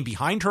not being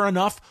behind her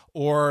enough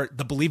or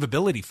the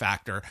believability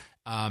factor.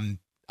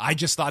 I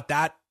just thought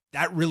that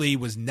really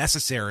was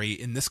necessary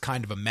in this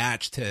kind of a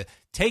match to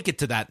take it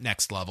to that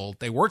next level.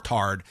 They worked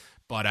hard,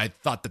 but I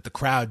thought that the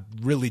crowd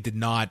really did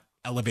not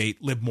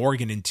elevate Liv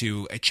Morgan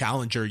into a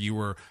challenger you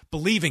were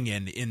believing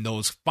in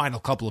those final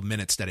couple of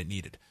minutes that it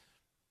needed.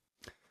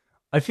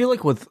 I feel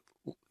like with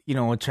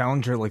a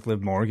challenger like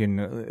Liv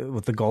Morgan,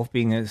 with the gulf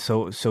being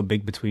so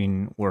big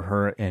between where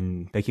her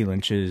and Becky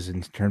Lynch is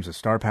in terms of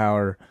star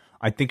power,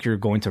 I think you're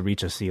going to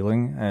reach a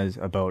ceiling as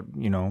about,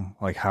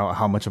 like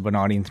how much of an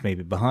audience may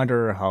be behind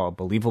her, how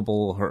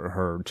believable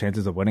her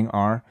chances of winning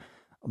are.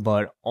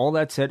 But all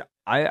that said,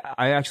 I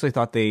actually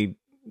thought they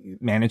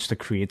managed to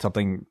create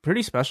something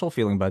pretty special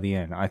feeling by the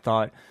end. I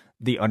thought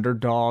the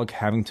underdog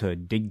having to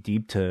dig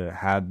deep to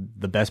have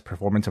the best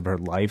performance of her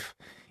life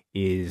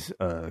is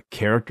a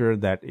character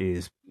that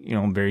is,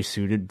 very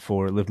suited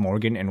for Liv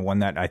Morgan, and one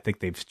that I think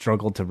they've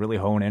struggled to really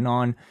hone in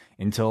on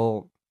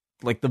until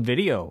like the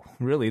video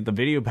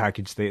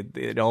package.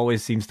 It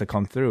always seems to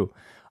come through.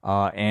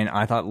 And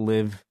I thought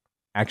Liv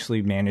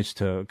actually managed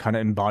to kind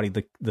of embody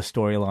the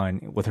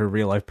storyline with her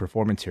real life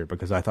performance here,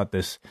 because I thought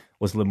this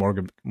was Liv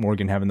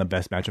Morgan having the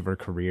best match of her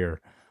career.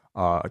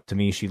 To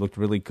me, she looked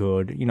really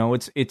good.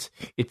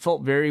 It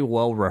felt very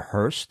well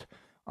rehearsed,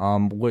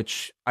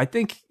 which I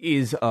think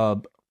is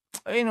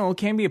it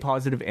can be a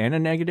positive and a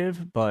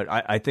negative, but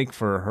I think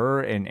for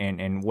her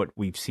and what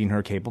we've seen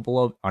her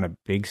capable of on a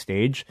big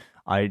stage,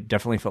 I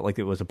definitely felt like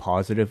it was a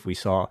positive. We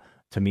saw,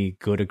 to me,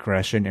 good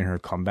aggression in her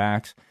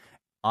comebacks.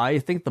 I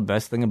think the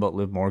best thing about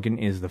Liv Morgan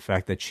is the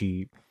fact that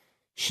she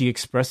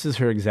expresses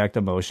her exact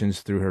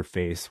emotions through her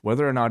face,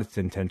 whether or not it's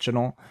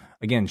intentional.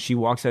 Again, she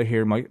walks out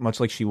here much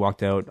like she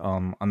walked out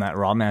on that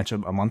Raw match a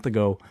month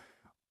ago,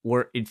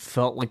 where it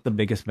felt like the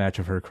biggest match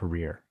of her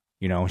career.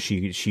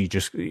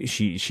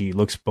 She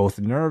looks both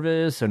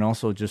nervous and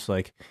also just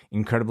like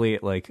incredibly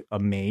like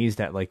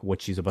amazed at like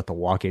what she's about to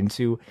walk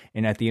into.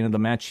 And at the end of the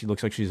match, she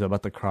looks like she's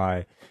about to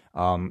cry,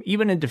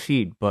 even in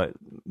defeat. But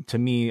to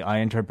me, I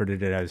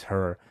interpreted it as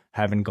her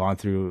having gone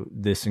through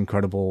this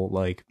incredible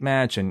like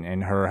match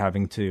and her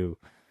having to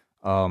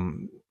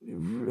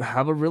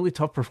have a really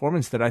tough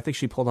performance that I think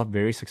she pulled off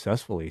very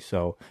successfully.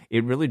 So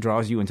it really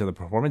draws you into the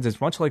performance. It's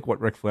much like what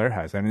Ric Flair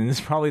has. I mean, this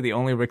is probably the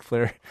only Ric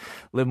Flair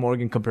Liv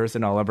Morgan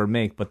comparison I'll ever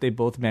make, but they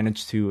both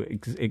managed to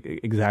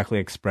exactly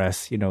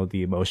express,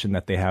 the emotion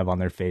that they have on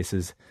their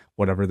faces,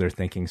 whatever they're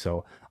thinking.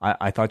 So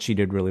I thought she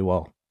did really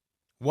well.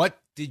 What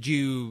did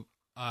you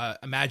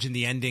imagine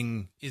the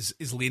ending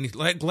is leading?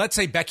 Like, let's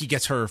say Becky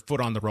gets her foot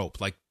on the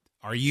rope. Like,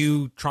 are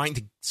you trying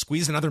to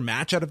squeeze another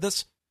match out of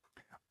this?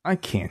 I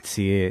can't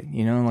see it.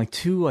 Like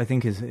 2, I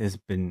think has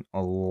been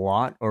a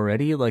lot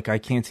already. Like, I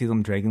can't see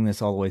them dragging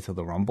this all the way to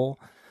the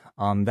Rumble.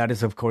 That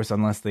is, of course,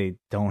 unless they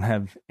don't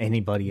have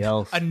anybody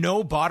else. A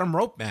no bottom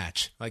rope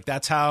match. Like,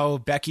 that's how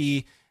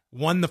Becky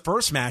won the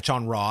first match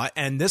on Raw,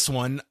 and this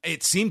one,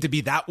 it seemed to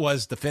be that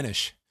was the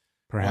finish.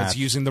 Perhaps was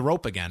using the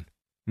rope again.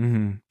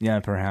 Mm-hmm. Yeah,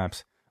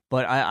 perhaps.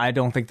 But I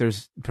don't think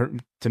there's,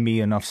 to me,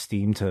 enough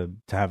steam to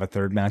have a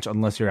third match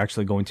unless you're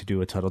actually going to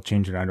do a title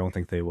change, and I don't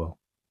think they will.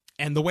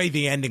 And the way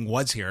the ending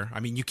was here,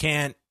 I mean, you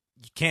can't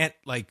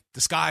like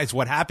disguise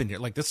what happened here.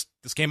 Like this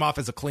came off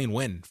as a clean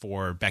win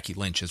for Becky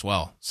Lynch as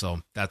well.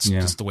 So that's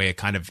just the way it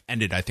kind of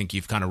ended. I think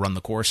you've kind of run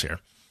the course here.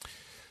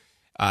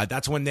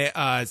 That's when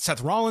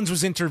Seth Rollins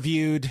was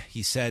interviewed.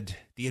 He said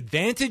the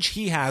advantage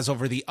he has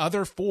over the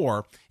other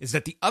four is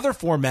that the other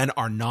four men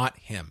are not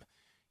him.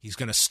 He's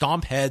going to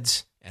stomp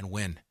heads and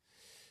win.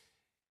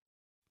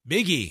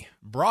 Big E,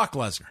 Brock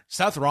Lesnar,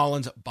 Seth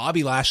Rollins,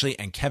 Bobby Lashley,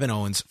 and Kevin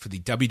Owens for the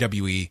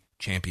WWE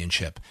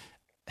Championship.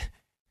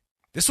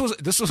 This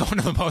was one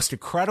of the most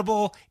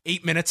incredible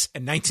 8 minutes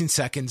and 19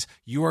 seconds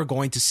you are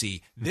going to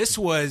see. This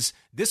was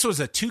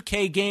a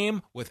 2K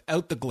game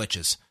without the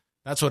glitches.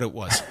 That's what it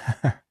was.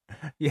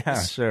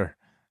 Yeah, sure.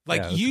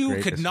 Like, you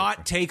could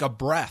not take a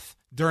breath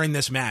during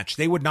this match.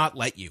 They would not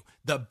let you.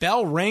 The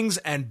bell rings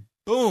and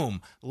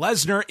boom,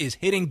 Lesnar is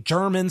hitting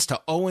Germans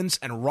to Owens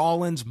and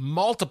Rollins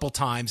multiple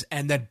times,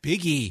 and then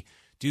Big E,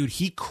 dude,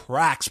 he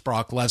cracks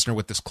Brock Lesnar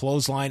with this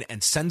clothesline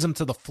and sends him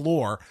to the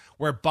floor,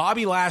 where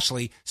Bobby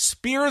Lashley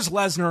spears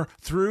Lesnar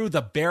through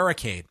the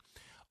barricade.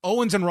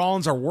 Owens and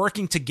Rollins are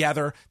working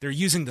together. They're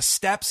using the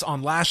steps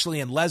on Lashley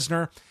and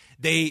Lesnar.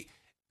 They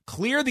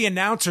clear the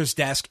announcer's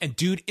desk, and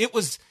dude,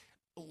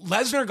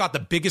 Lesnar got the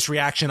biggest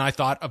reaction, I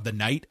thought, of the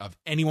night of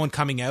anyone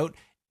coming out.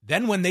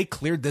 Then when they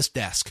cleared this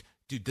desk,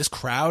 dude, this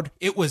crowd,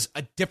 it was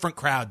a different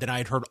crowd than I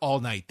had heard all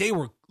night. They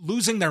were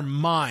losing their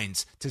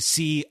minds to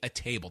see a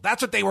table.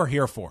 That's what they were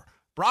here for.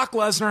 Brock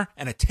Lesnar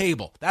and a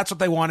table. That's what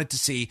they wanted to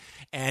see.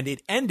 And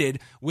it ended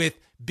with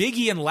Big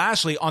E and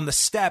Lashley on the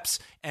steps,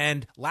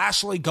 and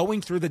Lashley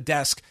going through the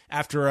desk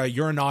after a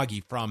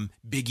Uranagi from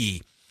Big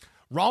E.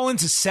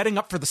 Rollins is setting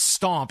up for the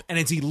stomp, and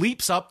as he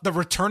leaps up, the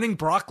returning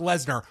Brock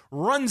Lesnar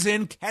runs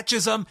in,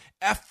 catches him,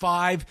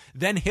 F5,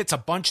 then hits a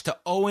bunch to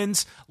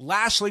Owens.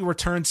 Lashley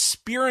returns,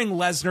 spearing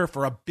Lesnar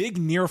for a big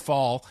near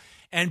fall,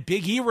 and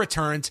Big E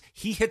returns.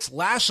 He hits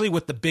Lashley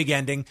with the big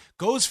ending,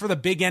 goes for the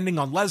big ending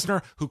on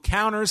Lesnar, who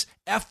counters,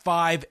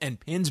 F5, and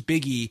pins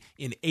Big E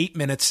in 8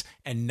 minutes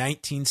and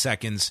 19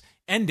 seconds,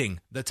 ending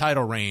the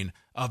title reign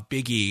of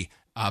Big E.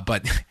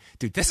 But,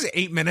 dude, this is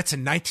 8 minutes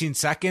and 19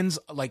 seconds,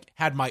 like,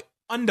 had my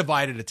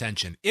undivided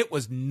attention. It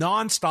was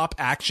nonstop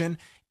action,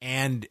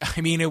 and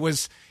I mean, it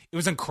was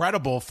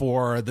incredible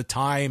for the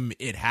time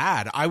it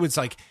had. I was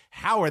like,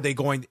 how are they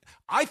going?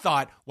 I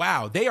thought,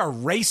 wow, they are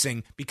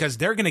racing because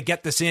they're going to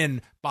get this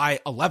in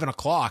by 11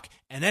 o'clock,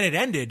 and then it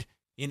ended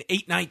in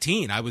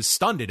 8:19. I was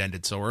stunned it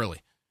ended so early.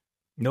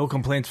 No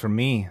complaints from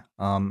me.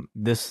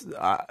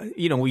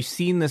 We've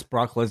seen this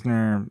Brock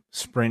Lesnar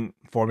sprint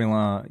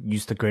formula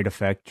used to great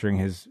effect during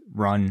his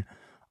run.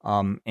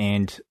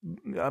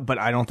 But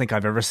I don't think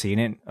I've ever seen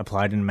it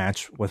applied in a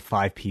match with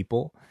 5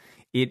 people.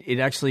 It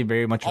actually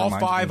very much all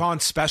 5 on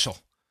special.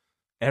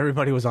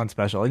 Everybody was on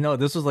special. No,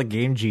 this was like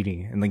Game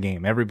Genie in the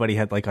game. Everybody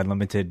had like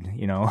unlimited,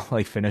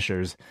 like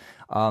finishers.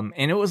 And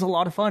it was a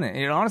lot of fun.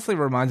 It honestly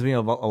reminds me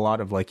of a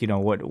lot of like,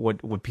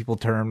 what people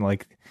term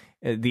like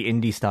the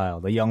indie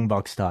style, the Young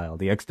Buck style,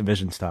 the X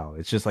Division style.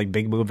 It's just like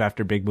big move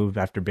after big move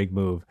after big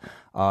move.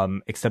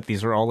 Except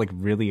these are all like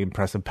really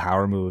impressive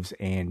power moves,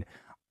 and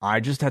I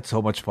just had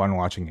so much fun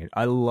watching it.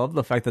 I love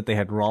the fact that they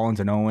had Rollins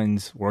and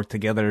Owens work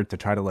together to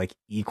try to like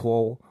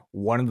equal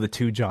one of the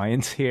 2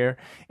 giants here,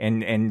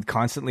 and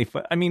constantly.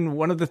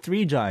 One of the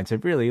 3 giants.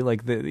 It really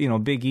like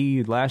Big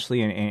E,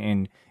 Lashley,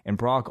 and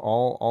Brock,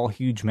 all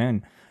huge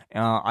men.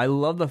 I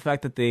love the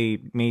fact that they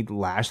made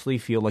Lashley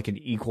feel like an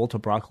equal to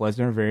Brock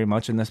Lesnar very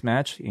much in this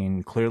match,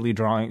 and clearly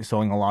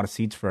sowing a lot of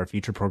seeds for a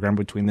future program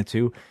between the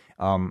two.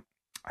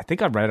 I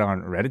think I read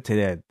on Reddit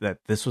today that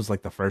this was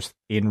like the first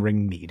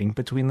in-ring meeting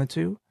between the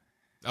two.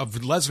 Of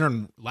Lesnar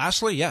and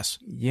Lashley, yes.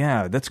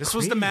 Yeah, this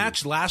was the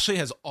match Lashley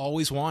has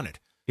always wanted.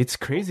 It's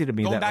crazy to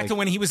me. Going back to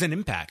when he was in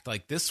Impact,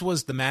 like this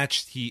was the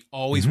match he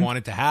always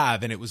wanted to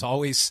have, and it was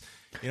always,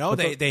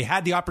 they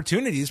had the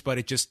opportunities, but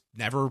it just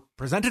never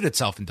presented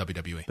itself in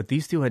WWE. But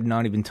these two had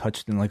not even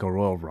touched in like a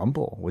Royal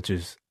Rumble, which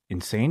is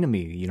insane to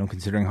me,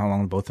 considering how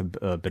long both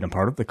have been a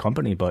part of the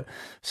company. But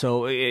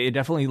so it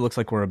definitely looks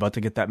like we're about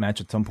to get that match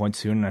at some point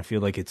soon, and I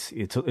feel like it's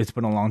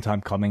been a long time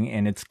coming,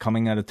 and it's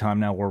coming at a time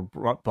now where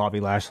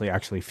Bobby Lashley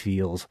actually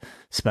feels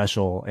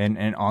special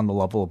and on the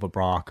level of a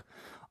Brock.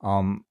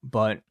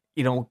 But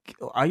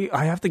I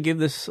have to give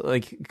this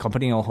like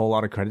company a whole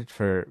lot of credit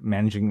for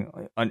managing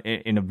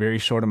in a very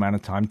short amount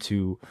of time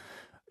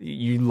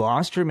you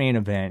lost your main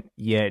event,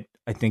 yet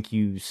I think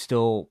you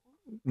still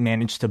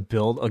managed to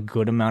build a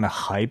good amount of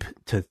hype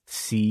to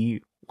see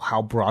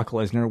how Brock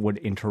Lesnar would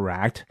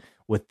interact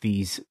with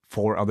these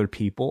 4 other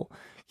people.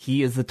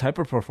 He is the type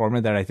of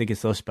performer that I think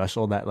is so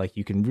special that like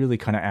you can really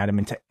kind of add him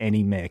into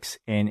any mix,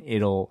 and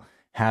it'll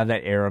have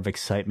that air of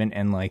excitement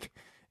and like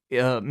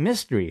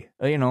mystery,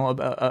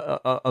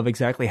 of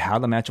exactly how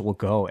the match will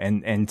go.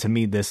 And to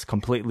me, this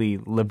completely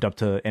lived up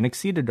to and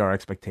exceeded our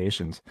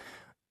expectations.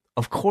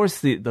 of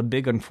course, the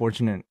big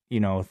unfortunate,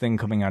 thing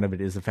coming out of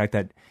it is the fact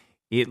that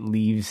it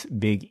leaves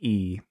Big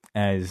E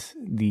as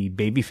the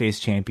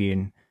babyface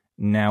champion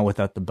now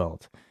without the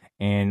belt.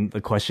 And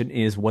the question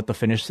is what the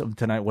finish of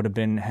tonight would have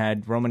been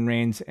had Roman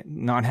Reigns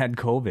not had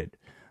COVID.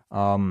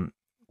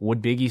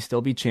 Would Big E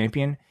still be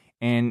champion?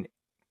 And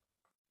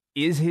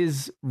is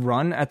his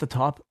run at the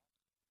top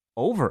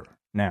over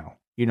now?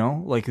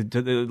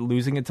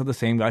 Losing it to the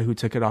same guy who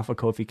took it off of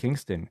Kofi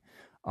Kingston.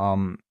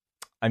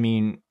 I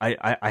mean,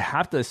 I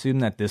have to assume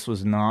that this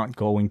was not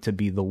going to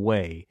be the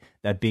way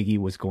that Big E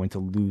was going to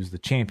lose the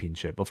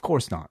championship. Of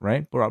course not,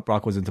 right?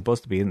 Brock wasn't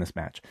supposed to be in this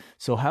match.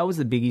 So how is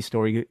the Big E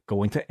story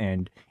going to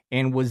end?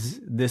 And was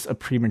this a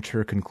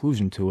premature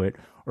conclusion to it?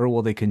 Or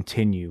will they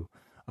continue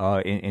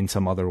in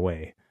some other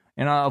way?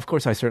 And of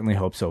course, I certainly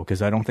hope so,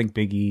 because I don't think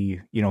Big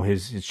E,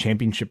 his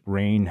championship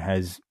reign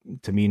has,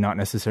 to me, not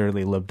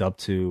necessarily lived up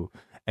to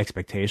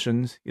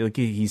expectations. Like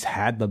he's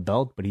had the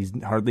belt, but he's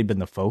hardly been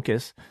the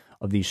focus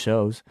of these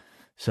shows.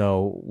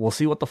 So we'll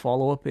see what the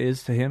follow-up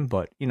is to him.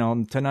 But,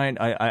 tonight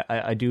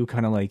I do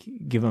kind of like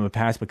give him a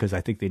pass because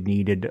I think they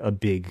needed a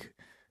big,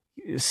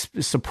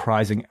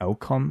 surprising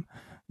outcome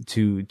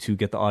to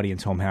get the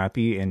audience home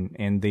happy.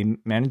 And they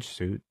managed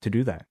to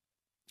do that.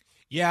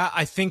 Yeah,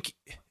 I think...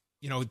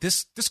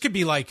 this could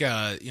be like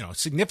a,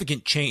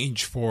 significant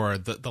change for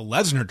the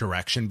Lesnar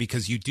direction,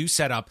 because you do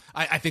set up,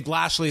 I think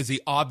Lashley is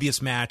the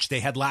obvious match. They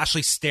had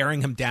Lashley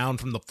staring him down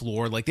from the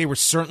floor. Like they were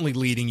certainly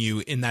leading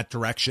you in that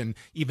direction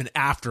even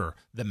after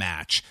the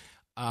match.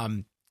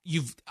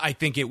 I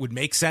think it would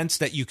make sense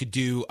that you could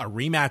do a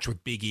rematch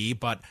with Big E,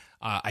 but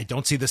I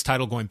don't see this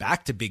title going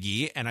back to Big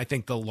E. And I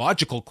think the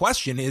logical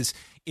question is,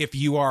 if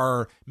you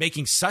are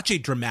making such a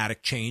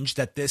dramatic change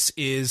that this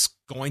is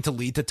going to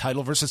lead to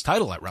title versus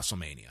title at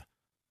WrestleMania.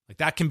 Like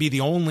that can be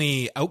the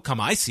only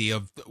outcome I see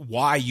of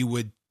why you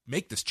would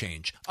make this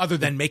change, other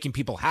than making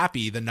people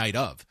happy the night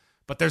of.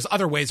 But there's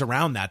other ways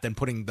around that than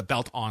putting the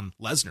belt on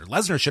Lesnar.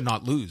 Lesnar should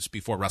not lose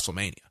before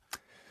WrestleMania.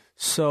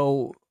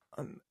 So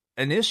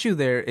an issue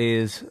there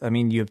is, I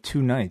mean, you have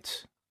 2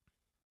 nights,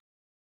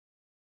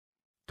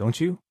 don't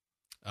you?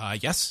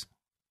 Yes,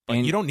 but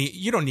you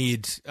don't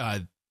need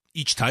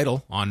each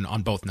title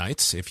on both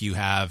nights. If you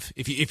had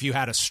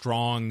a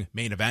strong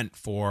main event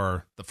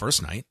for the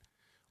first night.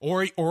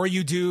 Or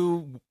you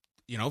do,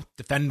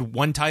 defend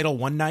one title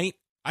one night.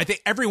 I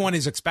think everyone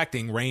is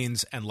expecting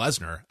Reigns and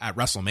Lesnar at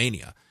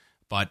WrestleMania,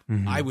 but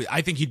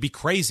I think you'd be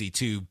crazy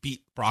to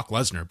beat Brock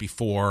Lesnar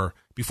before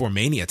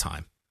Mania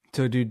time.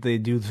 So do they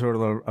do sort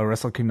of a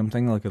Wrestle Kingdom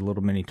thing, like a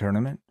little mini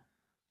tournament?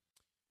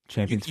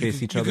 Champions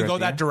face each other. You could go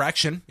that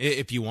direction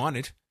if you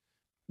wanted.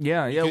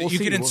 Yeah, you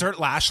could insert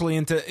Lashley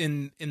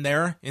in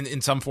there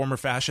in some form or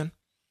fashion.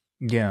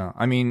 Yeah,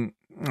 I mean,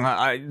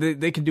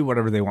 they can do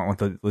whatever they want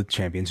with the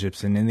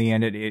championships, and in the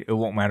end, it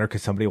won't matter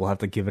because somebody will have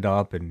to give it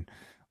up and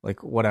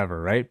like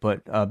whatever, right?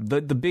 But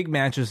the big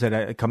matches that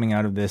are coming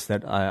out of this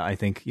that I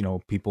think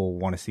people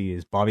want to see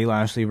is Bobby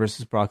Lashley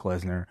versus Brock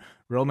Lesnar,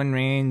 Roman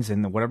Reigns,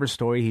 and whatever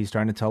story he's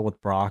trying to tell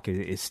with Brock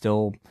is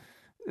still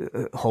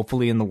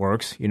hopefully in the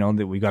works.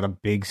 That we got a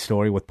big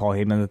story with Paul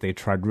Heyman that they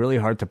tried really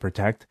hard to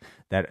protect.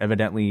 That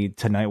evidently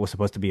tonight was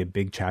supposed to be a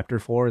big chapter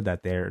for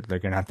that they're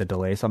gonna have to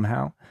delay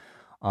somehow.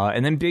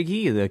 And then Big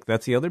E,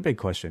 that's the other big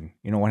question.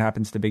 What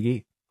happens to Big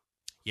E?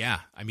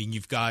 Yeah, I mean,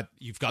 you've got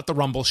the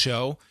Rumble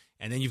show,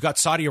 and then you've got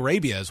Saudi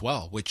Arabia as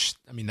well, which,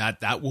 I mean,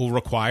 that will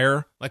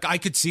require, like, I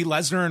could see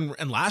Lesnar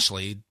and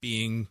Lashley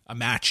being a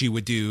match you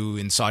would do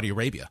in Saudi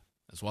Arabia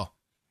as well.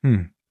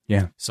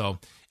 Yeah. So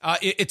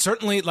it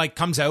certainly like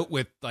comes out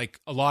with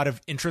like a lot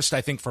of interest, I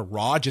think, for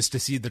Raw, just to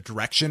see the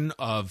direction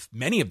of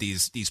many of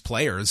these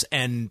players,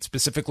 and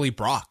specifically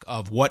Brock,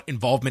 of what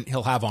involvement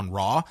he'll have on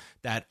Raw.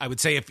 That I would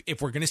say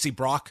if we're going to see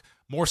Brock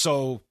more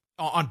so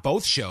on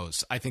both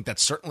shows, I think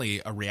that's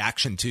certainly a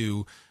reaction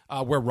to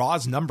where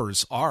Raw's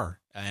numbers are,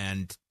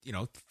 and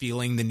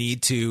feeling the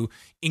need to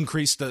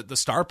increase the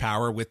star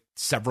power with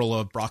several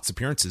of Brock's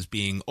appearances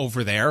being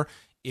over there,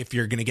 if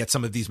you're going to get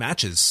some of these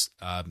matches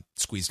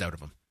squeezed out of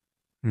him.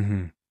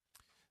 Mm-hmm.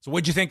 So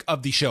what'd you think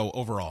of the show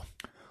overall?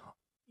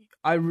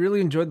 I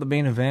really enjoyed the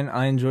main event.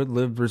 I enjoyed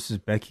Liv versus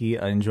Becky.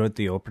 I enjoyed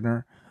the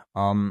opener.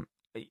 And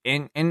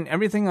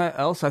everything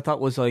else I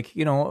thought was like,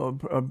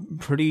 a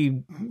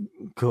pretty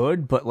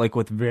good, but like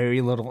with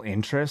very little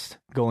interest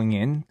going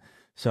in.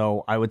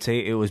 So I would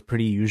say it was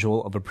pretty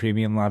usual of a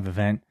premium live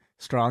event.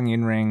 Strong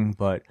in ring,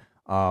 but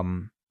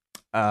not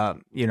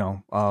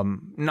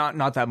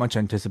that much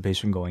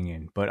anticipation going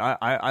in. But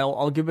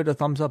I'll give it a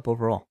thumbs up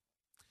overall.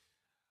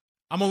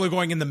 I'm only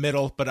going in the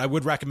middle, but I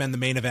would recommend the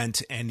main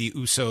event and the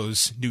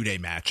Usos New Day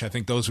match. I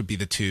think those would be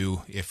the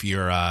two. If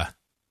you're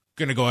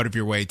going to go out of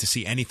your way to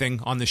see anything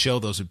on the show,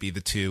 those would be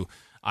the two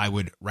I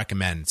would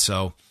recommend.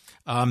 So,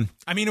 I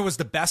mean, it was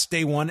the best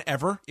day one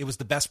ever. It was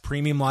the best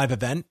premium live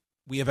event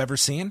we have ever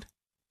seen.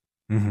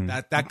 Mm-hmm.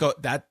 That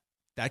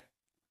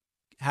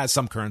has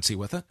some currency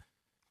with it.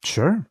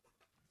 Sure.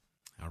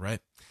 All right.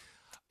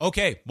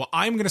 Okay. Well,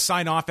 I'm going to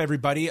sign off,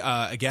 everybody.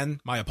 Again,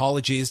 my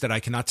apologies that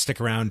I cannot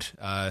stick around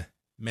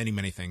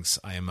many things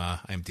I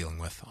am dealing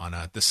with on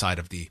this side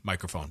of the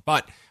microphone.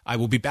 But I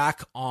will be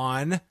back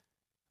on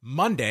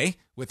Monday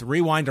with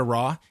Rewind to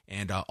Raw,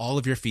 and all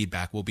of your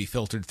feedback will be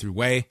filtered through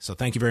Wai. So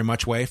thank you very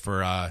much, Wai,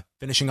 for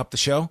finishing up the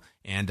show.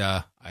 And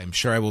I'm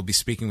sure I will be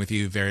speaking with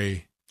you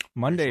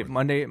Monday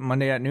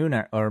at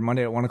noon, or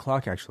Monday at 1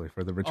 o'clock, actually,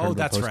 for the return. Oh,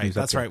 that's right.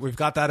 That's right. We've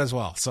got that as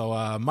well.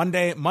 So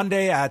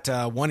Monday at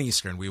 1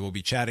 Eastern, we will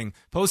be chatting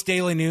post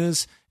Daily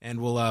News, and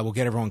we'll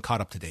get everyone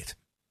caught up to date.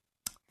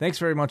 Thanks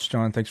very much,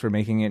 John. Thanks for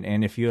making it.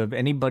 And if you have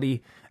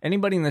anybody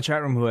in the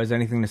chat room who has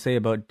anything to say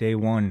about day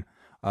one,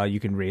 you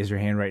can raise your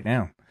hand right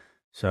now.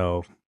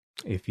 So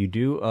if you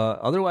do,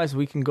 otherwise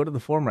we can go to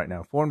the forum right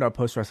now,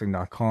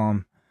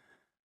 forum.postwrestling.com.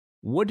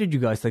 What did you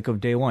guys think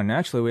of day one?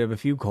 Actually, we have a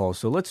few calls.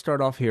 So let's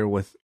start off here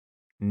with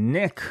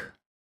Nick.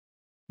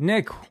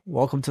 Nick,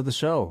 welcome to the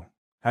show.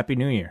 Happy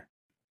New Year.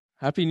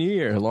 Happy New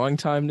Year. Long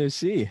time no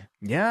see.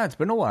 Yeah, it's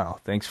been a while.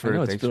 Thanks for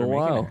it's been a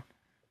while.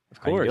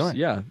 Of course,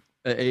 yeah.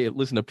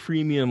 Listen, a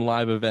premium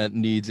live event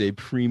needs a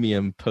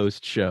premium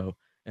post show,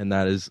 and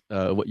that is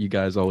what you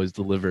guys always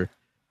deliver.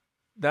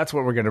 That's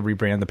what we're going to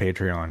rebrand the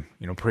Patreon.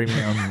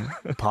 Premium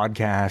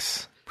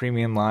podcasts,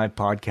 premium live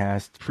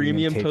podcast,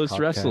 premium post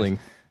wrestling.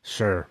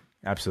 Sure,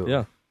 absolutely.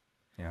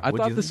 Yeah. I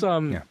thought this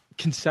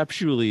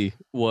conceptually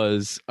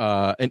was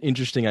an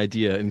interesting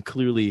idea, and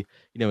clearly,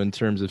 in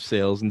terms of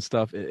sales and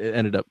stuff, it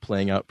ended up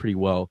playing out pretty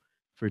well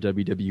for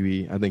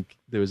WWE. I think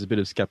there was a bit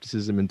of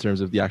skepticism in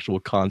terms of the actual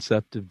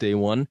concept of day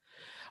one.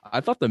 I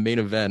thought the main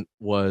event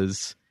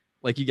was,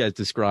 like you guys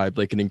described,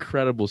 like an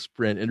incredible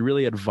sprint, and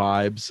really had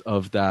vibes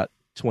of that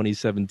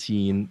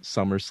 2017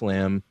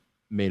 SummerSlam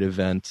main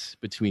event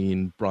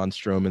between Braun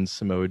Strowman,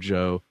 Samoa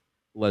Joe,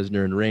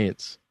 Lesnar, and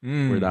Reigns,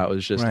 where that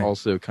was just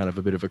also kind of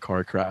a bit of a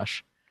car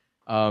crash.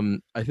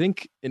 I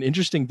think an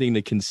interesting thing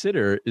to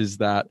consider is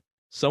that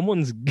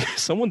someone's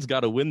got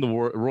to win the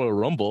Royal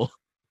Rumble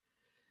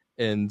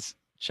and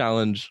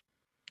challenge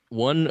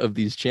one of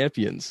these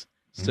champions.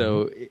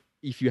 So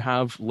if you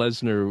have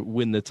Lesnar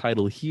win the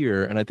title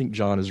here, and I think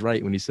John is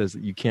right when he says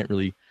that you can't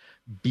really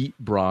beat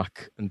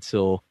Brock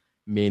until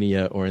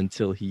Mania or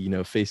until he,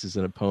 faces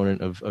an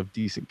opponent of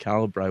decent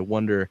caliber. I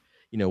wonder,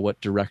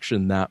 what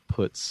direction that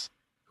puts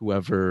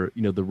whoever,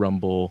 the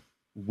Rumble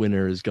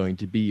winner is going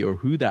to be, or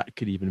who that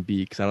could even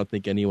be, because I don't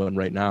think anyone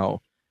right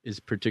now is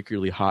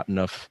particularly hot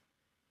enough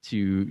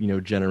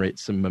to, generate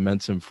some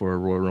momentum for a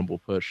Royal Rumble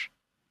push.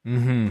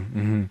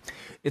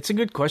 It's a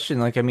good question.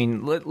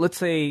 Let's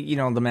say,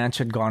 the match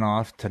had gone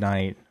off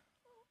tonight.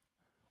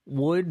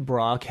 Would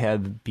Brock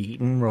have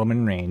beaten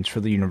Roman Reigns for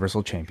the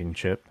Universal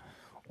Championship,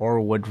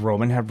 or would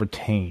Roman have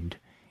retained?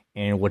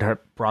 And would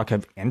Brock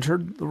have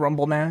entered the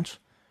Rumble match?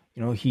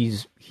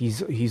 He's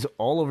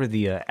all over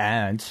the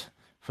ads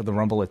for the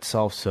Rumble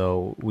itself,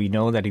 so we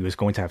know that he was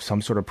going to have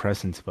some sort of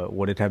presence, but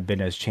would it have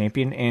been as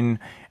champion? And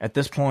at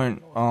this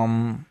point,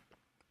 how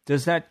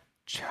does that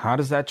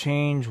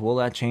change? Will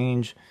that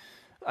change?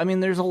 I mean,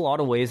 there's a lot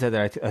of ways that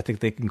I think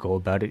they can go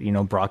about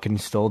it. Brock can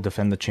still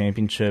defend the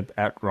championship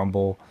at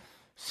Rumble,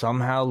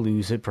 somehow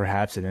lose it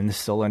perhaps, and then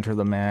still enter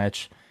the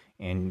match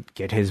and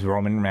get his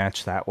Roman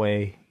match that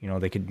way.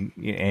 They could,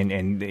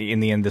 and in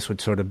the end, this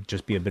would sort of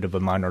just be a bit of a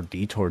minor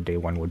detour. Day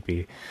one would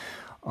be,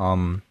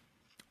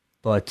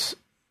 but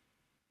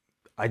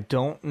I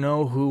don't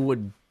know who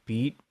would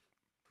beat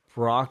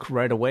Brock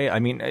right away. I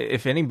mean,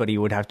 if anybody,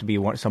 would have to be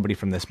somebody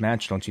from this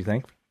match, don't you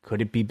think?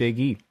 Could it be Big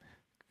E?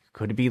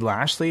 Could it be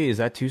Lashley? Is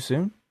that too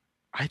soon?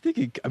 I think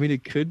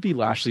it could be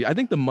Lashley. I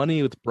think the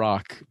money with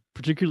Brock,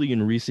 particularly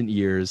in recent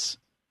years,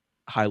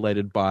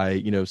 highlighted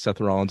by, Seth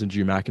Rollins and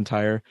Drew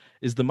McIntyre,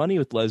 is the money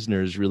with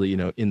Lesnar is really,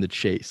 in the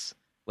chase,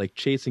 like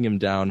chasing him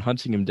down,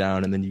 hunting him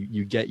down, and then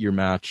you get your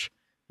match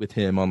with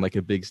him on like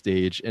a big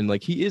stage. And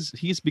like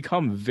he's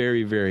become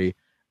very, very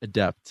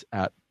adept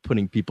at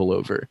putting people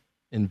over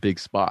in big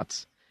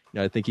spots.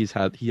 I think he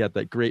had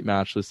that great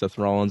match with Seth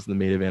Rollins in the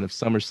main event of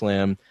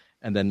SummerSlam,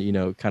 and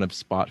then, kind of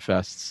spot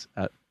fests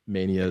at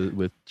Mania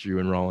with Drew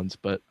and Rollins.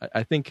 But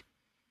I think,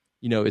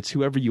 it's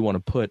whoever you want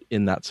to put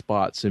in that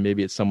spot. So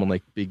maybe it's someone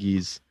like Big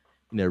E's,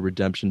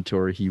 redemption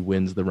tour. He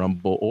wins the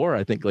Rumble. Or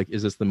I think,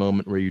 is this the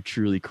moment where you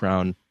truly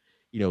crown,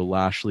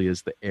 Lashley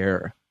as the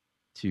heir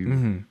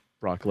to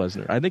Brock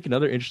Lesnar? I think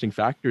another interesting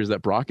factor is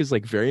that Brock is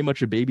very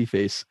much a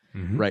babyface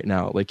right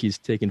now. He's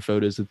taking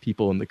photos with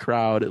people in the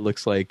crowd. It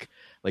looks like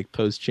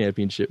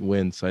post-championship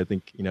win. So I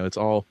think, it's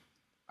all,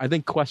 I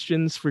think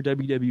questions for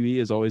WWE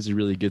is always a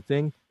really good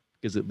thing,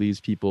 because it leaves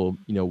people,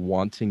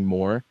 wanting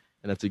more.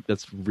 And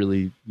that's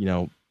really,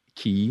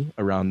 key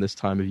around this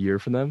time of year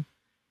for them.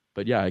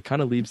 But yeah, it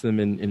kind of leaves them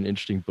in an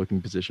interesting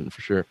booking position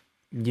for sure.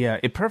 Yeah,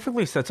 it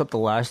perfectly sets up the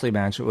Lashley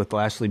match with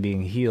Lashley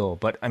being heel.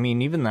 But I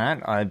mean, even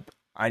that,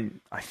 I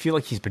feel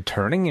like he's been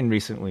turning in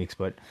recent weeks,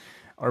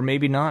 or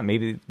maybe not.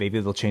 Maybe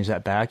they'll change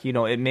that back.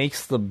 It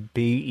makes the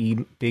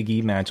Big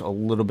E match a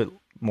little bit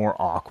more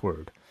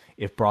awkward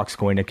if Brock's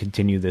going to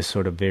continue this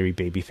sort of very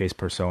babyface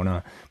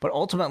persona. But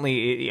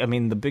ultimately,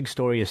 the big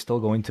story is still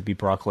going to be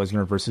Brock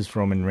Lesnar versus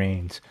Roman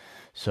Reigns.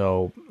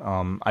 So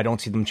I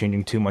don't see them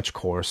changing too much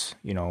course,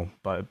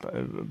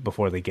 but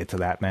before they get to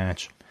that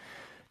match.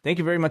 Thank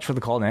you very much for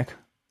the call, Nick.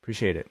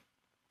 Appreciate it.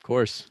 Of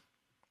course.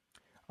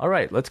 All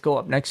right, let's go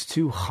up next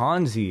to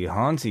Hansi.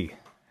 Hansi,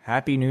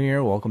 Happy New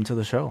Year. Welcome to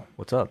the show.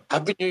 What's up?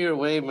 Happy New Year,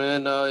 Wade,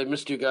 man. I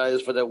missed you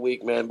guys for that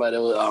week, man. But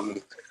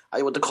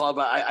I went to call,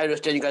 but I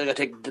understand you guys got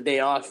to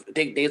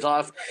take days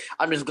off.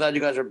 I'm just glad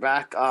you guys are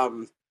back.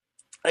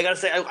 I got to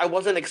say, I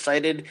wasn't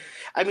excited.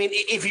 I mean,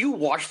 if you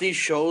watch these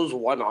shows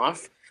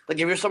one-off, like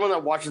if you're someone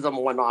that watches them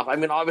one-off, I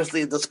mean,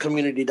 obviously this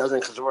community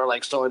doesn't because we're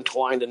like so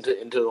entwined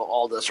into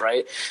all this,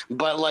 right?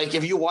 But like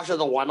if you watch it as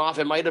a one-off,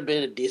 it might have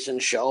been a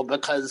decent show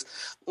because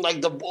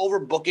like the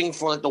overbooking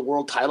for like the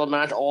world title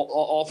match,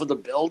 all for the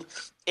build,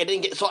 it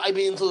didn't get. So I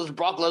mean, so this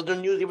Brock Lesnar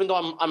news, even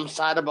though I'm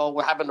sad about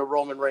what happened to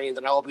Roman Reigns,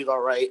 and I hope he's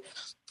all right.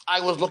 I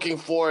was looking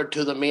forward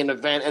to the main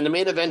event, and the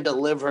main event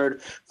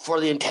delivered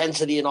for the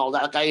intensity and all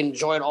that. Like I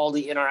enjoyed all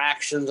the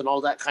interactions and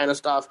all that kind of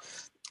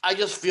stuff. I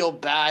just feel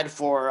bad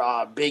for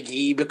Big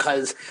E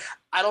because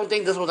I don't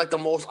think this was like the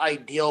most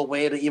ideal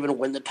way to even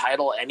win the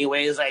title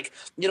anyways. Like,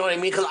 you know what I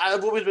mean? Because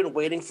I've always been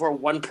waiting for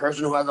one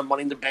person who has a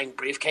Money in the Bank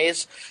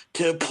briefcase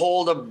to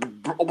pull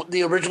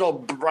the original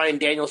Bryan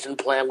Danielson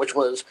plan, which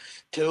was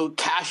to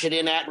cash it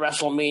in at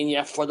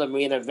WrestleMania for the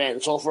main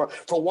event. So for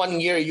 1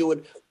 year, you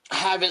would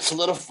have it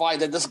solidified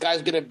that this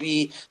guy's going to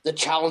be the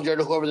challenger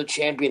to whoever the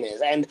champion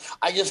is. And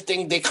I just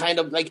think they kind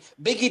of like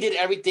Big E did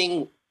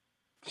everything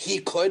he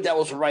could. That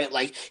was right.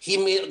 Like he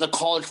made the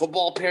college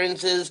football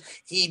appearances.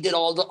 He did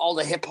all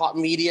the hip hop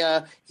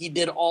media. He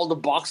did all the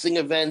boxing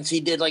events. He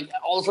did like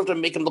all the stuff to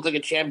make him look like a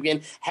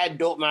champion. Had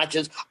dope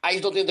matches. I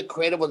just don't think the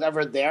creative was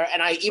ever there.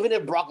 And even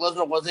if Brock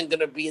Lesnar wasn't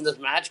going to be in this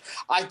match,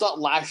 I thought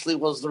Lashley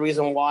was the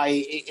reason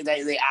why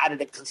they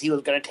added it because he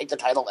was going to take the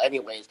title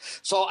anyways.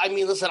 So I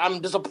mean, listen, I'm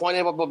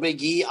disappointed about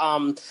Big E.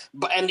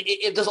 But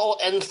if this all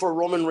ends for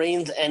Roman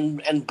Reigns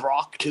and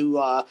Brock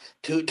to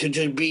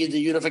be the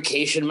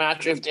unification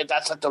match, if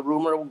that's like the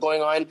rumor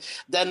going on,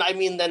 then I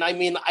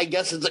mean, I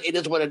guess it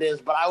is what it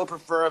is. But I would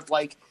prefer if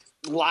like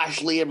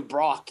Lashley and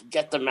Brock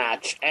get the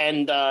match,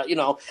 and and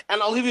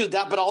I'll leave you with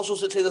that. But I'll also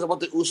say this about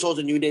the Usos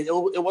and New Day. It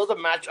was a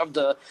match of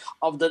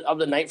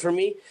the night for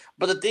me.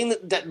 But the thing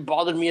that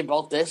bothered me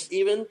about this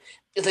even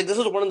is like this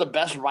is one of the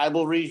best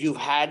rivalries you've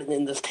had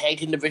in this tag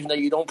team division that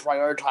you don't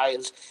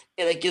prioritize.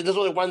 And like this was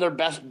like one of their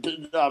best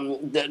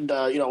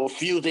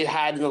feuds they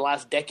had in the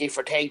last decade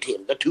for tag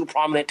team, the two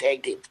prominent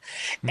tag teams.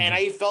 Mm-hmm. And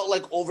I felt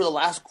like over the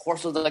last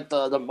course of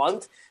the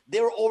month, they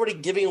were already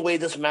giving away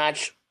this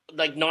match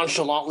like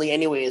nonchalantly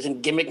anyways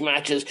in gimmick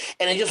matches,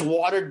 and it just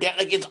watered down.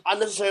 Like it's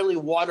unnecessarily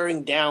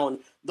watering down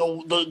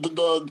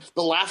the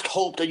last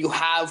hope that you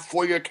have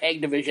for your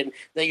tag division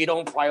that you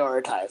don't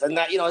prioritize, and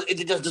that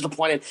it's just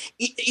disappointing.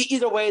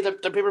 Either way, the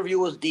pay-per-view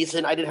was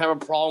decent. I didn't have a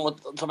problem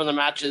with some of the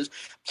matches.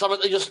 Some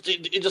of it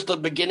just the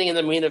beginning and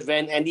the main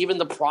event, and even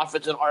the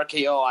Profits and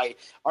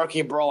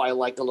RK Bro I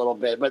liked a little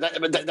bit, but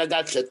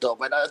that's it though.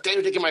 But thanks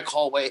for taking my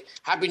call away.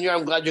 Happy New Year!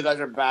 I'm glad you guys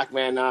are back,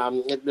 man.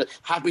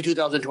 Happy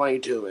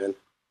 2022, man.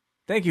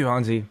 Thank you,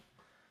 Hansi.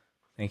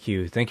 Thank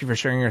you for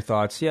sharing your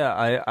thoughts.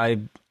 Yeah, I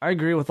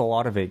agree with a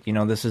lot of it.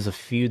 This is a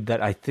feud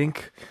that I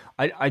think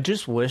I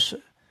just wish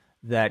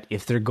that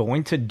if they're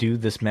going to do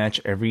this match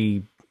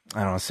every,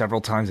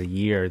 several times a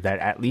year, that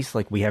at least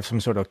like we have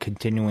some sort of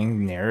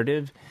continuing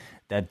narrative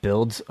that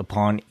builds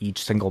upon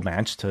each single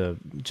match to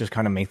just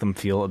kind of make them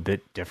feel a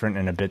bit different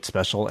and a bit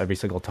special every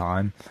single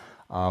time.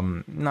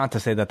 Not to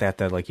say that they have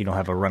to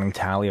have a running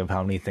tally of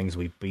how many things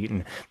we've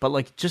beaten, but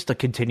like just a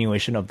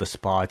continuation of the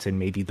spots and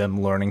maybe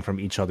them learning from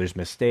each other's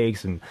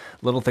mistakes and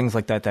little things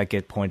like that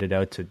get pointed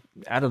out to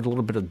add a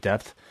little bit of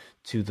depth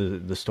to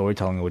the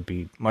storytelling would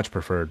be much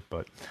preferred,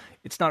 but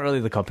it's not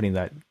really the company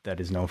that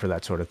is known for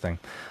that sort of thing.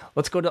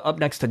 Let's go up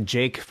next to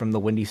Jake from the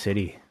Windy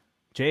City.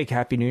 Jake,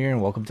 Happy New Year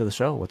and welcome to the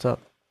show. What's up?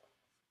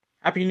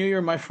 Happy New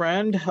Year, my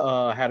friend.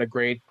 Had a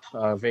great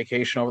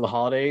vacation over the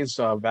holidays.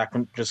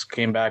 Just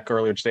came back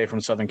earlier today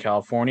from Southern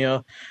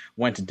California.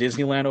 Went to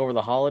Disneyland over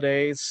the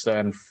holidays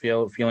and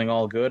feeling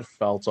all good.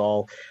 Felt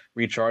all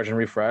recharged and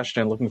refreshed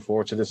and looking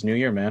forward to this new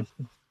year, man.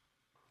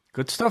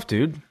 Good stuff,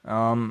 dude.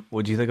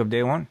 What do you think of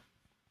day one?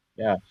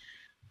 Yeah.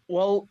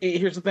 Well,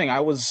 here's the thing.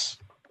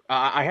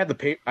 I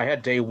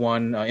had day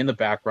one in the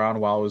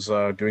background while I was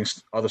doing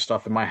other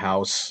stuff in my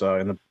house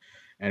and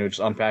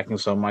just unpacking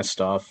some of my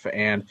stuff.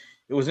 And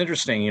it was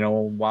interesting,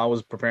 while I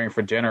was preparing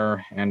for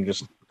dinner and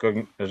just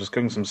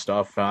cooking some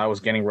stuff, I was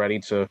getting ready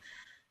for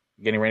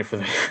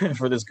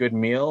for this good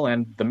meal,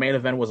 and the main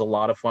event was a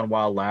lot of fun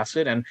while it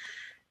lasted,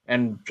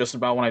 and just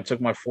about when I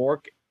took my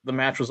fork, the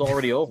match was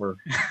already over.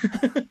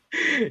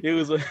 It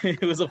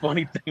was a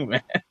funny thing,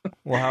 man.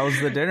 Well, how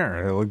was the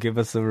dinner? Give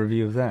us a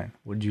review of that.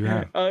 What did you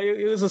have?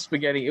 It was a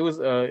spaghetti. It was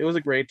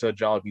a great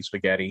Jollibee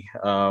spaghetti,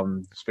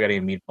 spaghetti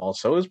and meatballs.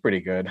 So it was pretty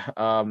good.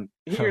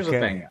 Here's the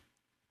thing.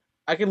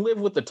 I can live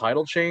with the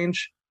title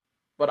change,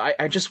 but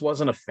I just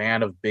wasn't a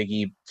fan of Big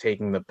E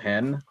taking the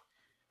pin.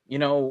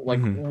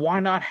 Why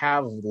not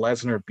have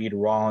Lesnar beat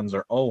Rollins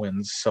or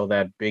Owens so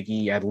that Big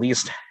E at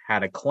least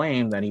had a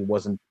claim that he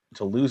wasn't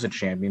to lose a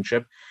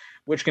championship,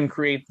 which can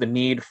create the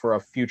need for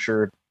a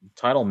future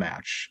title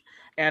match.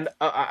 And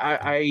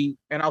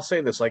I'll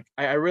say this, like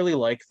I really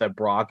like that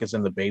Brock is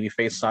in the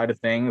babyface side of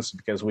things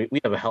because we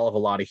have a hell of a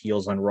lot of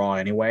heels on Raw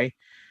anyway.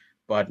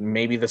 But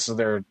maybe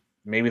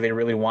maybe they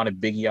really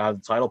wanted Big E out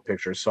of the title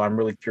picture. So I'm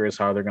really curious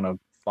how they're going to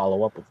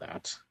follow up with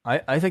that.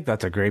 I think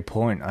that's a great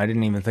point. I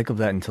didn't even think of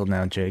that until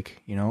now,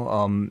 Jake.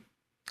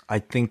 I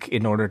think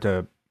in order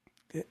to,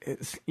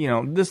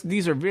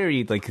 these are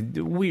very like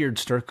weird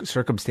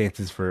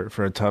circumstances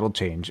for a title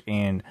change,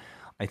 and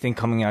I think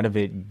coming out of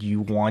it, you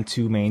want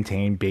to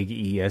maintain Big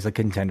E as a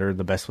contender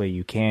the best way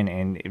you can,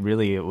 and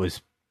it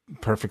was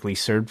perfectly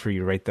served for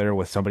you right there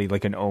with somebody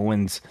like an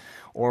Owens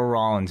or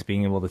Rollins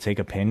being able to take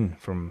a pin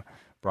from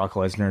Brock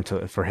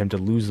Lesnar for him to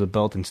lose the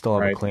belt and still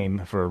have a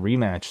claim for a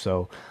rematch.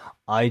 So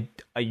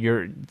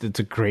it's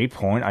a great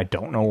point. I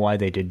don't know why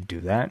they didn't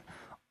do that,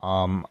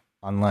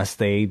 unless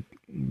they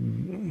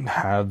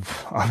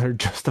have other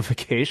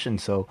justification.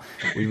 So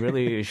we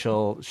really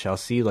shall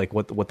see like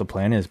what the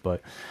plan is.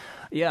 But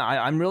yeah,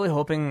 I'm really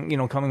hoping,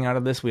 coming out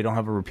of this, we don't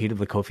have a repeat of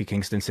the Kofi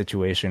Kingston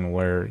situation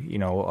where,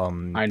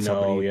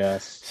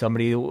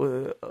 somebody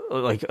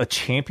like a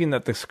champion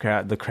that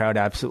the crowd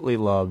absolutely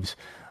loves,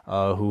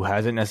 who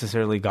hasn't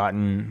necessarily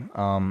gotten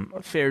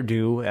fair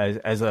due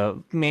as a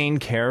main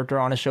character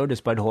on a show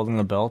despite holding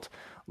the belt,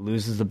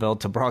 loses the belt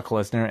to Brock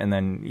Lesnar, and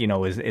then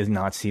is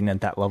not seen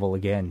at that level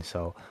again.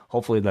 So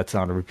hopefully that's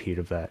not a repeat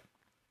of that.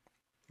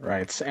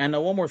 Right. And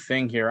one more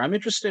thing here. I'm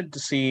interested to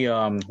see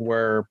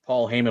where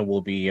Paul Heyman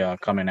will be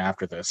coming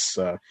after this.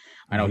 I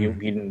know he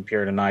didn't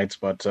appear tonight,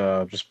 but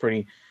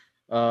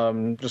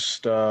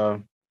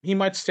he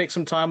might take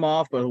some time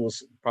off, but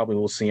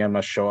we'll see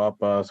him show up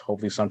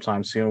hopefully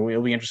sometime soon.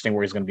 It'll be interesting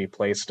where he's going to be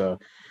placed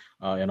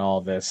in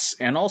all this.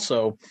 And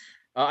also,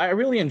 I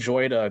really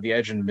enjoyed the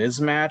Edge and Miz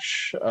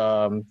match.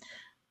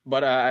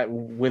 But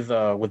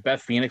with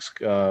Beth Phoenix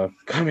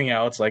coming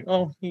out, it's like,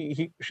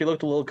 she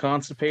looked a little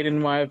constipated in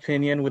my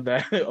opinion with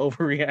that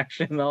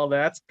overreaction and all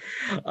that.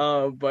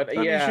 But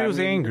yeah, she was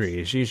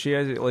angry. She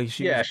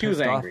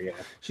was angry. Yeah.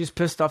 She's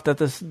pissed off that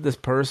this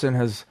person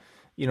has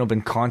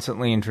been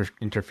constantly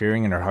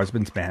interfering in her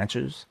husband's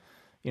matches.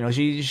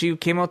 She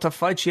came out to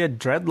fight. She had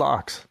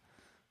dreadlocks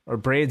or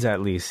braids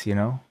at least. She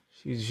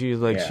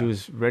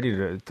was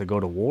ready to go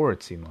to war.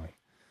 It seemed like.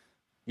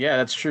 Yeah,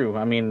 that's true.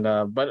 I mean,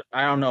 but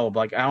I don't know.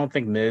 Like, I don't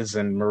think Miz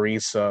and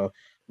Maurice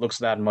looks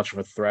that much of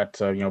a threat,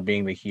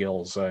 being the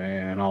heels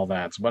and all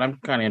that. But I'm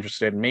kind of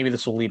interested. Maybe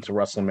this will lead to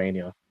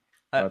WrestleMania.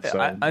 But,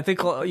 I think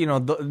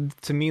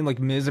to me, like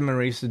Miz and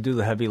Maurice do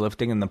the heavy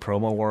lifting and the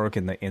promo work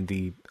and the.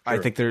 Sure. I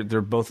think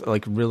they're both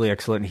like really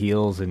excellent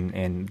heels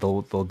and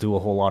they'll do a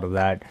whole lot of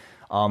that.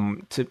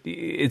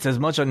 It's as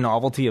much a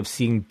novelty of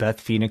seeing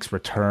Beth Phoenix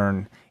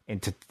return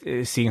and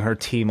to seeing her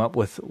team up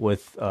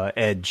with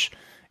Edge.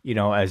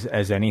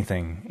 As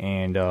anything.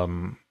 And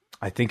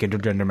I think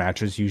intergender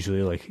matches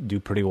usually like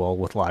do pretty well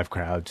with live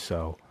crowds.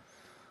 So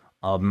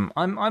I'm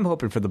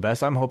hoping for the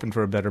best. I'm hoping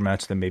for a better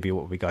match than maybe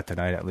what we got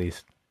tonight, at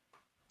least.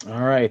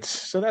 All right.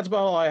 So that's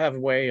about all I have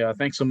away.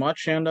 Thanks so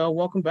much, and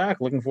welcome back.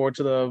 Looking forward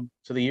to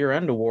the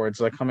year-end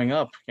awards coming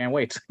up. Can't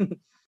wait.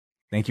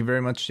 Thank you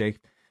very much, Jake.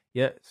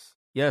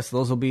 Yes,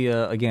 those will be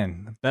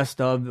again, best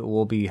of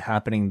will be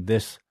happening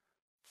this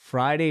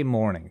Friday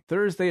morning.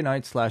 Thursday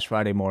night /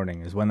 Friday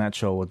morning is when that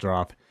show will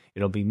drop.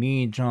 It'll be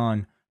me,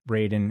 John,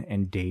 Braden,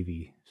 and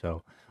Davey.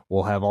 So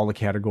we'll have all the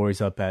categories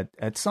up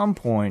at some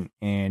point,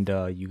 and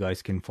you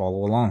guys can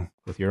follow along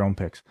with your own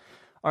picks.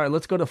 All right,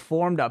 let's go to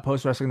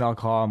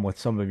forum.postwrestling.com with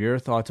some of your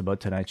thoughts about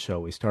tonight's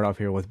show. We start off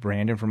here with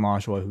Brandon from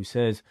Oshawa, who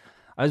says,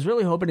 I was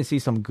really hoping to see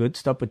some good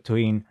stuff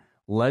between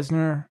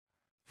Lesnar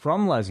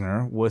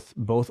with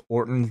both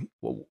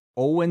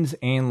Owens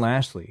and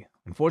Lashley.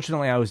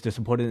 Unfortunately, I was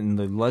disappointed in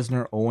the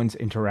Lesnar-Owens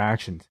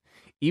interactions.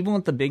 Even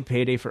with the big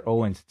payday for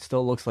Owens, it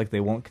still looks like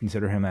they won't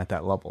consider him at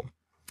that level.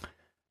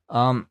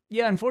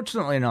 Yeah,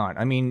 unfortunately not.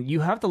 I mean, you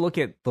have to look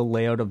at the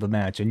layout of the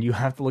match, and you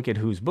have to look at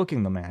who's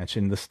booking the match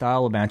and the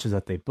style of matches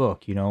that they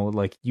book.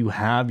 Like you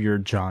have your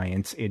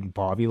giants in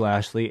Bobby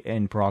Lashley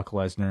and Brock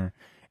Lesnar,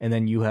 and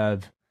then you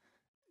have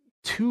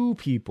two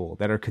people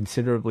that are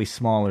considerably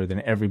smaller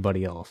than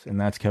everybody else, and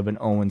that's Kevin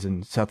Owens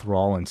and Seth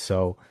Rollins.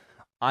 So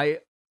I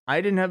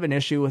didn't have an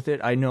issue with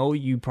it. I know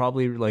you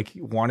probably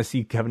want to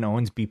see Kevin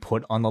Owens be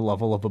put on the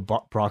level of a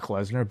Brock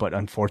Lesnar, but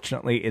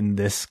unfortunately in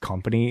this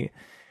company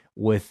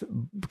with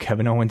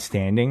Kevin Owens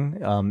standing,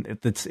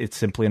 it's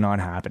simply not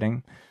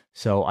happening.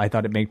 So I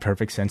thought it made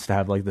perfect sense to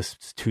have like this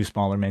two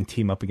smaller men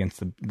team up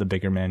against the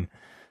bigger men,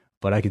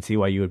 but I could see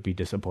why you would be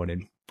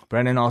disappointed.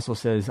 Brennan also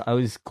says, I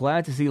was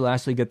glad to see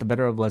Lashley get the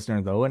better of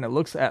Lesnar though, and it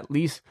looks at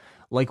least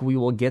like we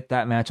will get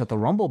that match at the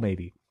Rumble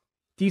maybe.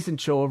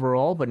 Decent show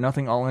overall, but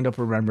nothing I'll end up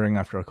remembering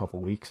after a couple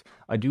weeks.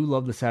 I do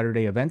love the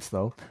Saturday events,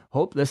 though.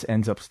 Hope this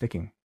ends up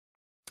sticking.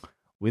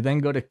 We then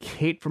go to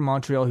Kate from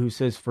Montreal, who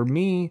says, for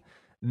me,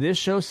 this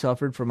show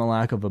suffered from a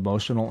lack of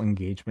emotional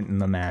engagement in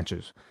the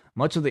matches.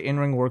 Much of the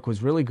in-ring work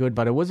was really good,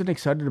 but I wasn't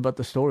excited about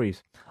the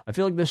stories. I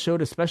feel like this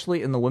showed,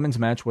 especially in the women's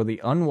match, where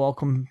the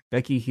unwelcome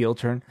Becky heel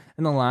turn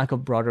and the lack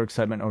of broader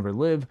excitement over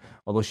Liv,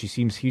 although she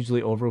seems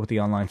hugely over with the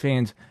online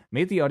fans,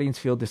 made the audience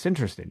feel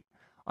disinterested.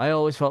 I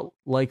always felt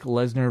like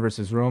Lesnar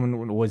versus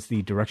Roman was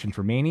the direction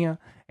for Mania,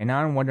 and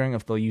now I'm wondering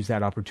if they'll use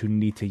that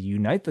opportunity to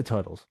unite the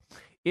titles.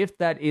 If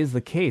that is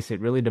the case,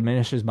 it really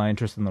diminishes my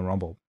interest in the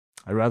Rumble.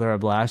 I'd rather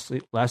have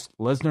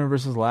Lesnar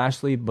versus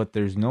Lashley, but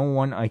there's no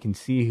one I can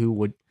see who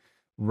would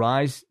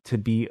rise to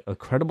be a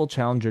credible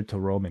challenger to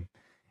Roman.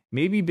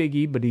 Maybe Big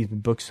E, but he's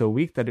been booked so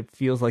weak that it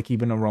feels like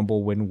even a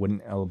Rumble win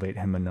wouldn't elevate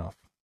him enough.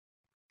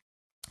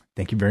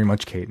 Thank you very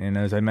much, Kate. And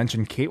as I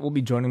mentioned, Kate will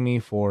be joining me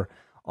for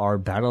our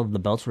Battle of the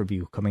Belts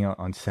review coming out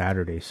on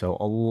Saturday. So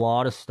a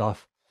lot of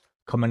stuff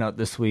coming out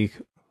this week.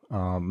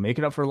 Make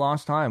it up for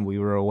lost time. We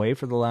were away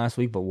for the last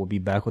week, but we'll be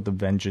back with a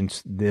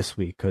vengeance this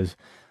week because,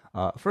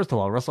 first of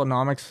all,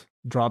 WrestleNomics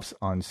drops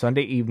on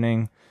Sunday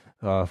evening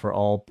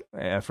for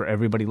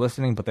everybody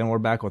listening. But then we're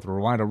back with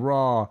Rewind of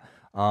Raw,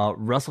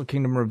 Wrestle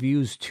Kingdom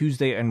reviews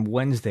Tuesday and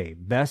Wednesday,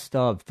 Best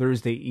of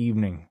Thursday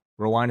evening.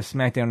 Rewind of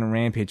SmackDown and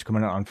Rampage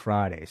coming out on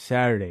Friday.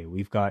 Saturday,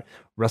 we've got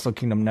Wrestle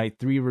Kingdom Night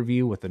 3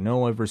 review with the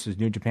Noah versus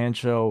New Japan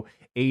show,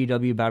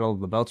 AEW Battle of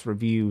the Belts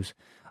reviews,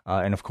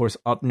 and of course,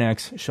 up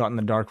next, Shot in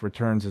the Dark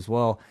returns as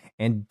well,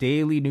 and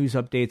daily news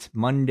updates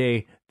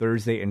Monday,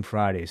 Thursday, and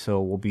Friday.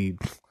 So we'll be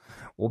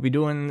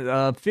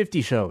doing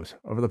 50 shows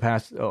over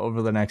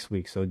the next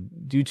week. So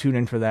do tune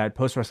in for that.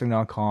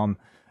 Postwrestling.com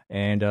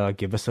and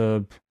give us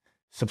a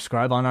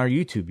subscribe on our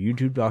YouTube,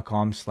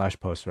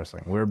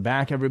 youtube.com/postwrestling. We're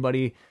back,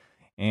 everybody.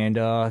 And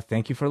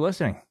thank you for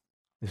listening,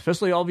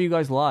 especially all of you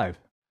guys live.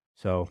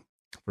 So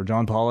for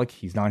John Pollock,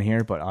 he's not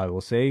here, but I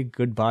will say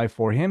goodbye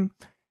for him.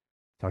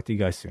 Talk to you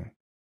guys soon.